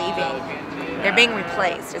like they're leaving. They're being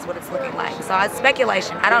replaced is what it's looking like. So it's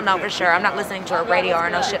speculation. I don't know for sure. I'm not listening to a radio or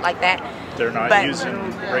no shit like that. They're not using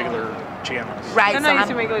regular channels. Right. They're not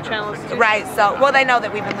using regular channels. Right. So, well, they know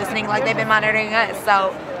that we've been listening, like they've been monitoring us.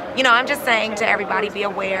 So you know, I'm just saying to everybody, be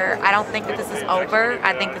aware. I don't think that this is over.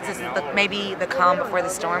 I think that this is maybe the calm before the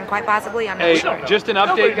storm, quite possibly. I'm not sure. Just an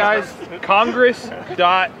update, guys.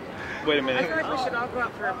 Wait a minute.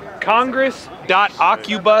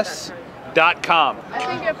 Congress.occubus.com. I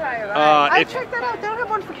think you're probably right. I checked that out. They don't have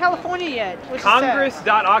one for California yet.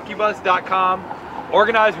 Congress.occubus.com.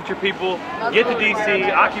 Organize with your people. Get to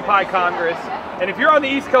DC. Occupy Congress. And if you're on the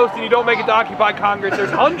East Coast and you don't make it to Occupy Congress, there's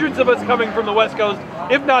hundreds of us coming from the West Coast,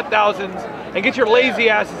 if not thousands. And get your lazy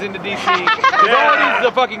asses into DC. All it is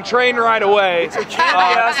a fucking train ride away. It's a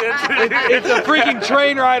freaking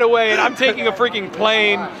train ride away, and I'm taking a freaking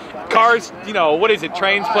plane. Cars, you know, what is it?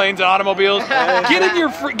 Trains, planes, and automobiles.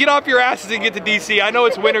 Get off your asses and get to DC. I know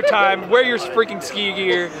it's winter time. Wear your freaking ski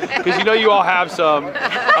gear because you know you all have some.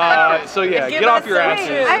 So yeah, get off your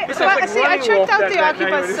asses. I checked out the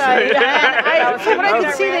Occupus site, and from what I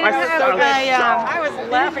can see, they don't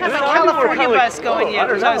have a California bus going yet,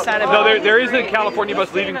 which I was sad about. No, there is a California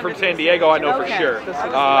bus leaving from San Diego. I know for sure.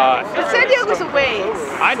 But San Diego's a ways.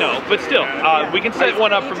 I know, but still, we can set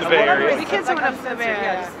one up from the Bay Area. We can set one up from the Bay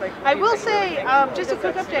Area. I will say, just a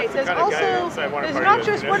quick update, there's not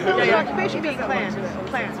just one building occupation being planned.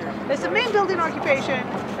 There's the main building occupation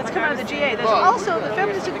that's come out of the GA. There's also the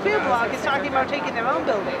Feminist and Queer Bloc is talking about taking their own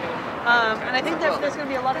building. And I think that there's going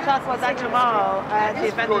to be a lot of talk about that tomorrow at the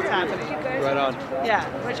event that's happening. Right on. Yeah,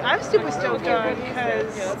 which I'm super stoked on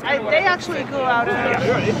because they actually go out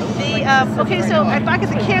and okay, so back at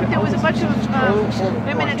the camp there was a bunch of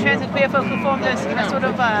women and trans and queer folk who formed this sort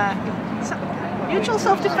of mutual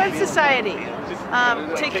self-defense society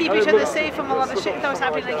to keep each other safe from a lot of shit that was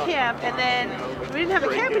happening in camp. And then we didn't have a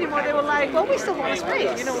camp anymore. They were like, well, we still want a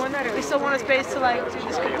space. We still want a space to like do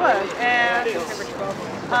this good work. And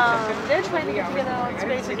they're trying to get together on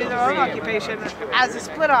space and do their own occupation as a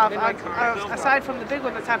split off, aside from the big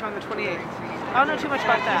one that's happening on the 28th. I don't know too much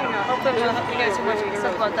about that. Hopefully we'll help you guys too much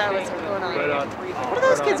stuff about that. What's going on? What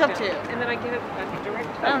are those kids up to? And then I give it direct.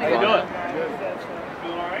 I don't even know.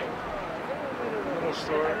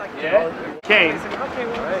 Yeah. Kane.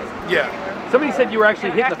 Yeah. Somebody said you were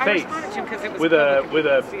actually hit in the face with a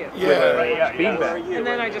beanbag. And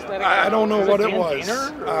then I just let it go. I don't know what it was.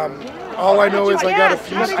 All I know is I got a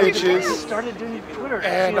few stitches,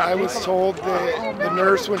 and I was told that the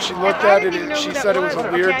nurse, when she looked at it, she said it was a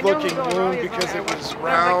weird-looking wound because it was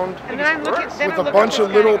round with a bunch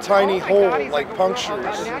of little tiny holes, like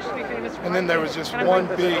punctures, and then there was just one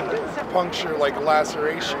big puncture, like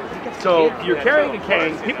laceration. So you're carrying a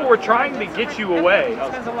cane. People were trying to get you away,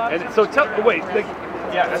 and so start from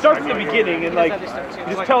the beginning and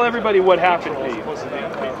just tell everybody what happened to you.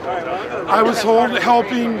 I was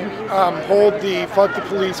helping hold the "Fuck the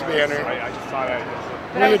Police" banner.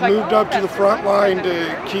 We had moved up to the front line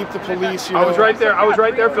to keep the police. I was right there. I was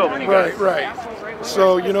right there filming. Right.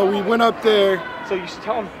 So we went up there. So you should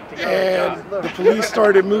tell them. And the police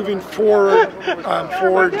started moving forward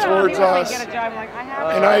towards us.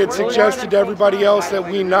 And I had suggested to everybody else that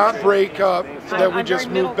we not break up, that we just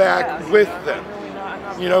move back with them.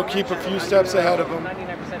 Keep a few steps ahead of them.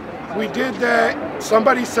 We did that.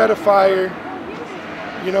 Somebody set a fire.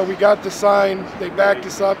 We got the sign. They backed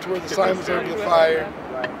us up to where the sign was over the fire.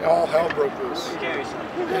 All hell broke loose.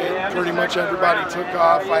 And pretty much everybody took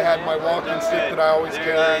off. I had my walking stick that I always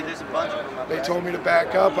carry. They told me to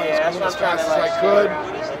back up. I was going as fast as I could.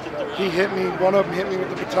 He hit me. One of them hit me with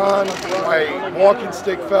the baton. My walking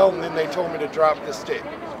stick fell, and then they told me to drop the stick.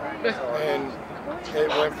 And it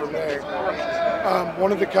went from there.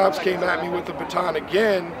 One of the cops came at me with the baton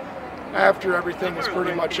again. After everything was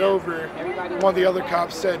pretty much over, one of the other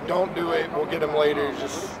cops said, "Don't do it, we'll get him later,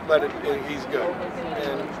 just let it, he's good."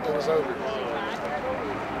 And it was over.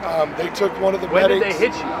 They took one of the medics. When did they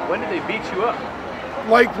hit you? When did they beat you up?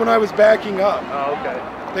 Like when I was backing up. Oh, okay.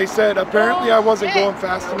 They said apparently I wasn't going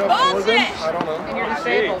fast enough for them. I don't know. And you're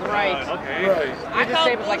disabled, right? Okay. Right. You're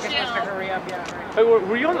disabled, like you're supposed to hurry up, yeah. Hey,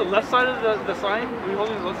 were you on the left side of the sign? Were you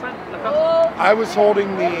holding the left side? I was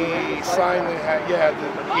holding the sign that had, I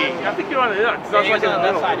think you're on the left. Sounds like on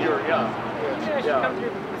the left side.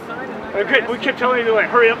 We kept telling you to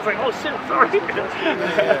hurry up. It's like, oh shit, sorry.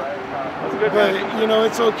 That's good. But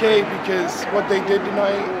it's okay because what they did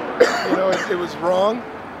tonight, it was wrong.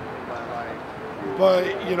 But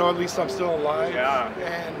at least I'm still alive. Yeah.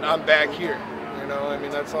 And I'm back here.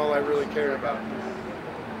 That's all I really care about.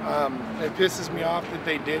 It pisses me off that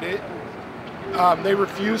they did it. They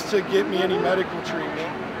refused to get me any medical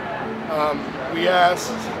treatment.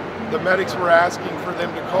 The medics were asking for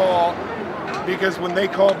them to call because when they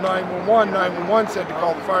called 911, 911 said to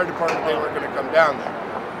call the fire department, they weren't going to come down there.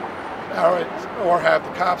 Or have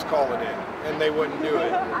the cops call it in, and they wouldn't do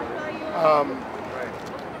it.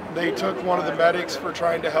 they took one of the medics for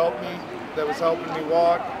trying to help me, that was helping me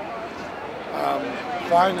walk.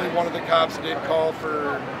 Finally, one of the cops did call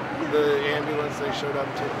for the ambulance. They showed up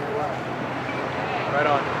and took me away. Right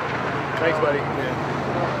on. Thanks, buddy. Yeah.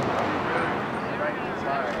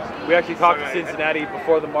 We actually talked to Cincinnati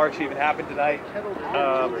before the march even happened tonight.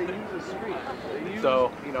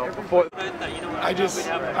 So, you know, before... I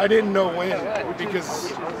didn't know when,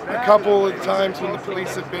 because a couple of times when the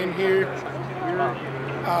police have been here,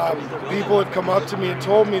 people have come up to me and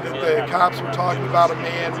told me that the cops were talking about a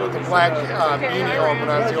man with a black beanie on when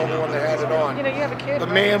I was the only one that had it on. The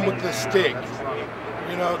man with the stick.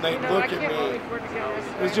 You know, and they'd look at me.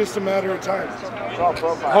 It was just a matter of time.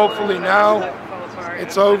 Hopefully now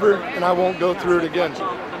it's over and I won't go through it again.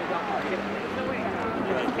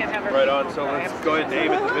 Right on, so let's go ahead and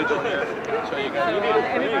name individual here. Show you guys.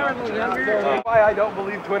 This is why I don't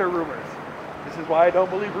believe Twitter rumors. This is why I don't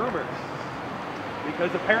believe rumors.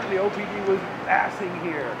 Because apparently OPD was passing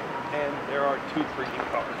here, and there are 2 freaking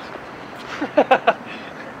cars.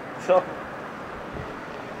 so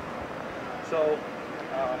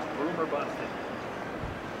rumor busted.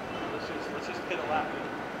 Let's just hit a lap.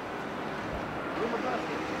 Rumor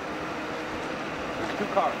busted. There's 2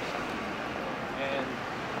 cars, and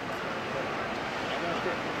that's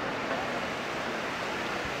it.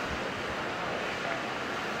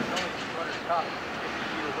 There's only 200 cops 50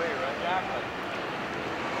 feet away, right? Exactly.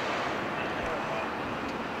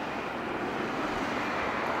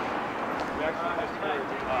 We actually just heard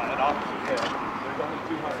an officer say there's only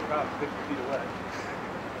 200 cops 50 feet away.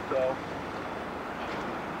 So,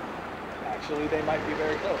 actually, they might be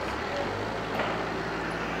very close.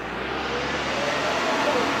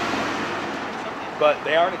 But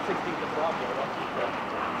they aren't at 16th and Broadway.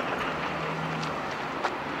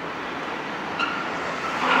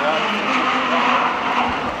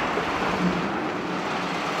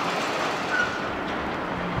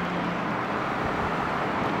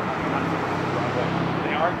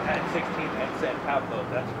 They aren't at 16th and San Pablo,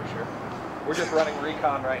 that's for sure. We're just running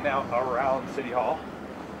recon right now around City Hall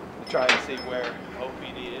to try and see where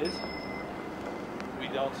OPD is. We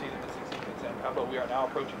don't see them at 16th and San Pablo. We are now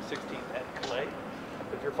approaching 16th and Clay.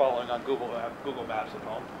 If you're following on Google Maps at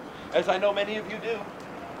home, as I know many of you do.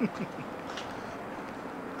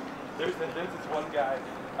 There's this one guy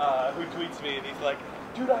who tweets me and he's like,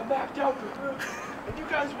 dude, I mapped out the route and you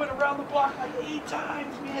guys went around the block like 8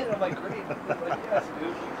 times, man. I'm like, great. He's like, yes, dude,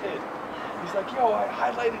 we did. He's like, yo, I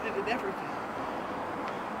highlighted it and everything.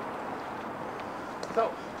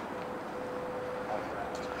 So,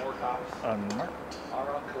 more cops. Unmarked.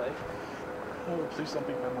 Around Clay. Oh, please don't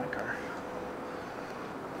be by my car.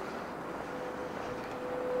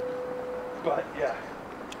 But yeah,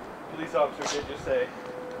 police officer did just say,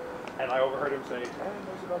 and I overheard him say,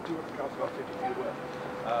 there's about 200 cops about 50 feet away.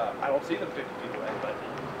 I don't see them 50 feet away, but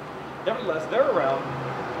nevertheless, they're around.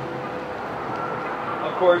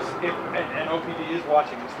 Of course, and OPD is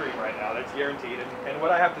watching the stream right now, that's guaranteed. And what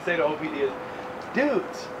I have to say to OPD is,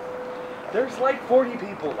 dudes, there's like 40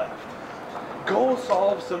 people left. Go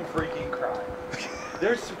solve some freaking crime.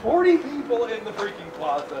 There's 40 people in the freaking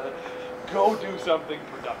plaza. Go do something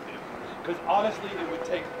productive. Because honestly, it would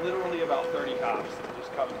take literally about 30 cops to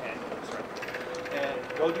just come and handle this right and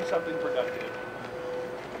go do something productive.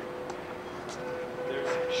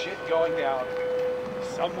 There's shit going down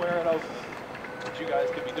somewhere in Oakland that you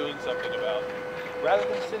guys could be doing something about, rather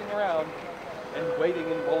than sitting around and waiting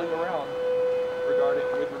and mulling around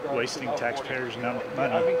with regard wasting to taxpayers' money.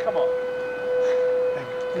 I mean, come on.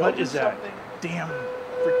 What is that? Damn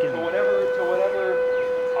freaking. To whatever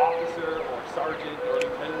officer or sergeant or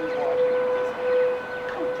lieutenant is watching, just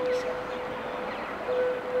go do something.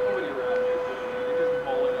 Nobody around here is doing it. You're just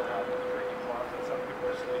mulling around in the freaking closet. Some people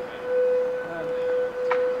are sleeping. And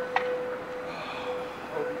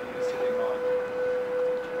OBD is sitting on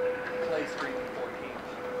Clay Street and 14th.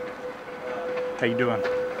 How you doing?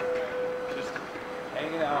 Just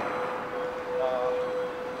hanging out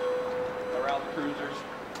around the cruisers.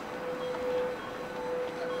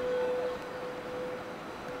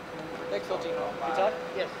 Thanks, LG. Good time?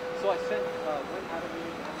 Yes. So I sent, when out of you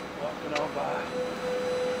walking on by.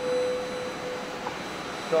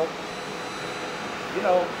 So, you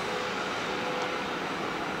know,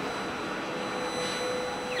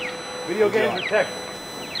 video games are tech.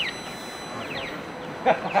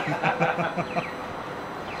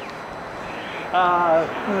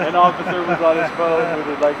 An officer was on his phone with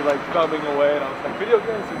it like thumbing away, and I was like, video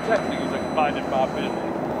games are texting. He's like, finding my business.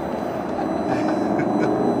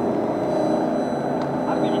 I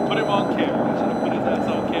didn't even put him on camera. I should have put his ass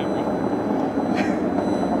on camera.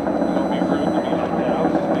 You don't be rude to me like that. I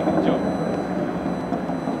was just making a joke.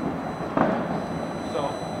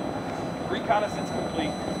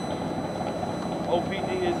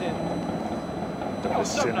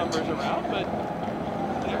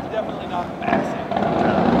 definitely not massive.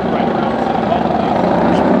 Right around City Hall.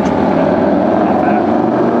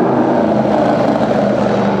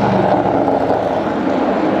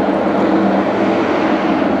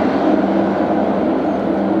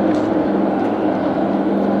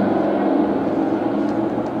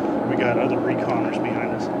 We got other reconners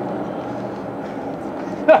behind us.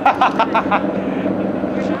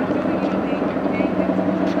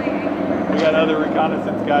 We got other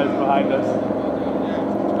reconnaissance guys behind us.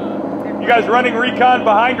 You guys running recon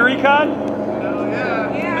behind recon?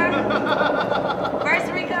 Yeah.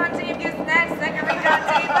 First recon team gets next, second recon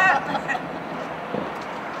team up.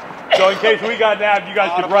 So in case we got nabbed, you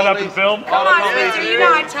guys could run up and film? Come on, Spencer, you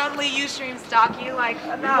know I totally Ustream stalk you. Like,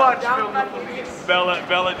 no, don't fucking be.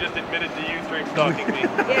 Bella just admitted to Ustream stalking me.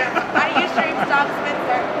 Yeah, I Ustream stalk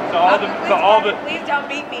Spencer. Please don't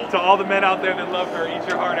beat me. To all the men out there that love her, eat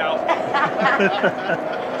your heart out.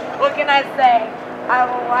 What can I say? I have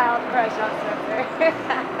a wild crush on Spencer.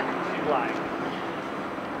 She's lying.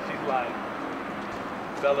 She's lying.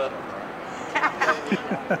 Bella.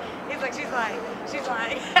 He's like, she's lying. She's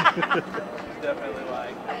lying. She's definitely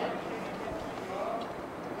lying.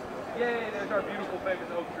 Yay, there's our beautiful famous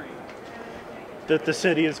oak tree. That the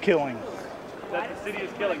city is killing. That the city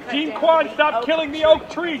is killing. Gene Kwan, stop killing the oak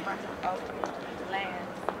tree!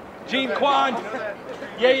 Gene Kwan!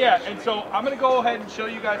 Yeah. And so I'm going to go ahead and show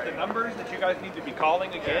you guys the numbers that you guys need to be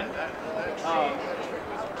calling again.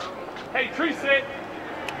 Hey, tree sit!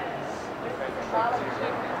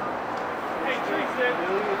 Hey, tree sit!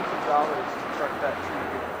 Millions of dollars to truck that tree.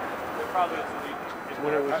 There probably is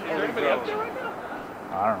there anybody up there right now?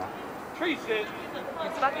 I don't know. Tree sit!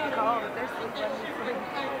 It's fucking cold. There's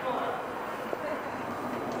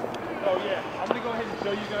Oh yeah, I'm going to go ahead and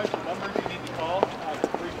show you guys the numbers you need to call to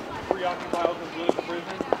preoccupy Oakland political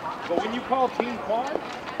prisoners. But when you call Team Quan,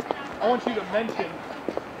 I want you to mention,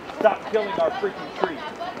 stop killing our freaking tree.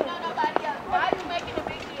 Why are you making a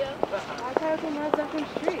big deal? I tried to my fucking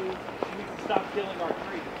tree. You need to stop killing our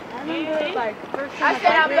tree. I remember, like, first I time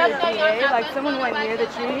said I I'm got not near the tree, like, someone went near the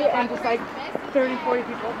tree and just, like, 30, 40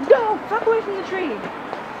 people, no, fuck away from the tree.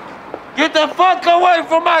 Get the fuck away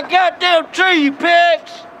from my goddamn tree, you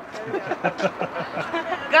pigs!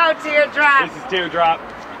 Go, Teardrop. This is Teardrop.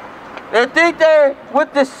 They think they're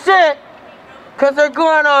with the shit because they're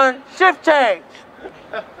going on shift change.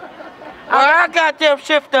 Well, I got them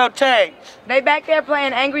shift don't change. They back there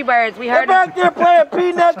playing Angry Birds. We They're heard back there playing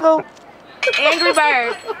Pinochle. Angry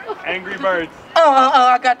Birds. Angry Birds. Oh,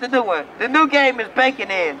 I got the new one. The new game is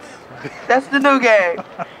Bacon Ends. That's the new game.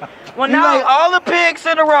 Well, you no. lay all the pigs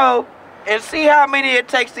in a row and see how many it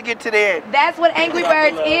takes to get to the end. That's what Angry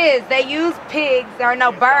Birds is. They use pigs, or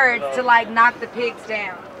no, birds, to, like, knock the pigs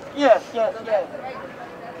down. Yes.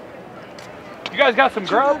 You guys got some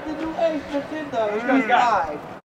grub? You guys got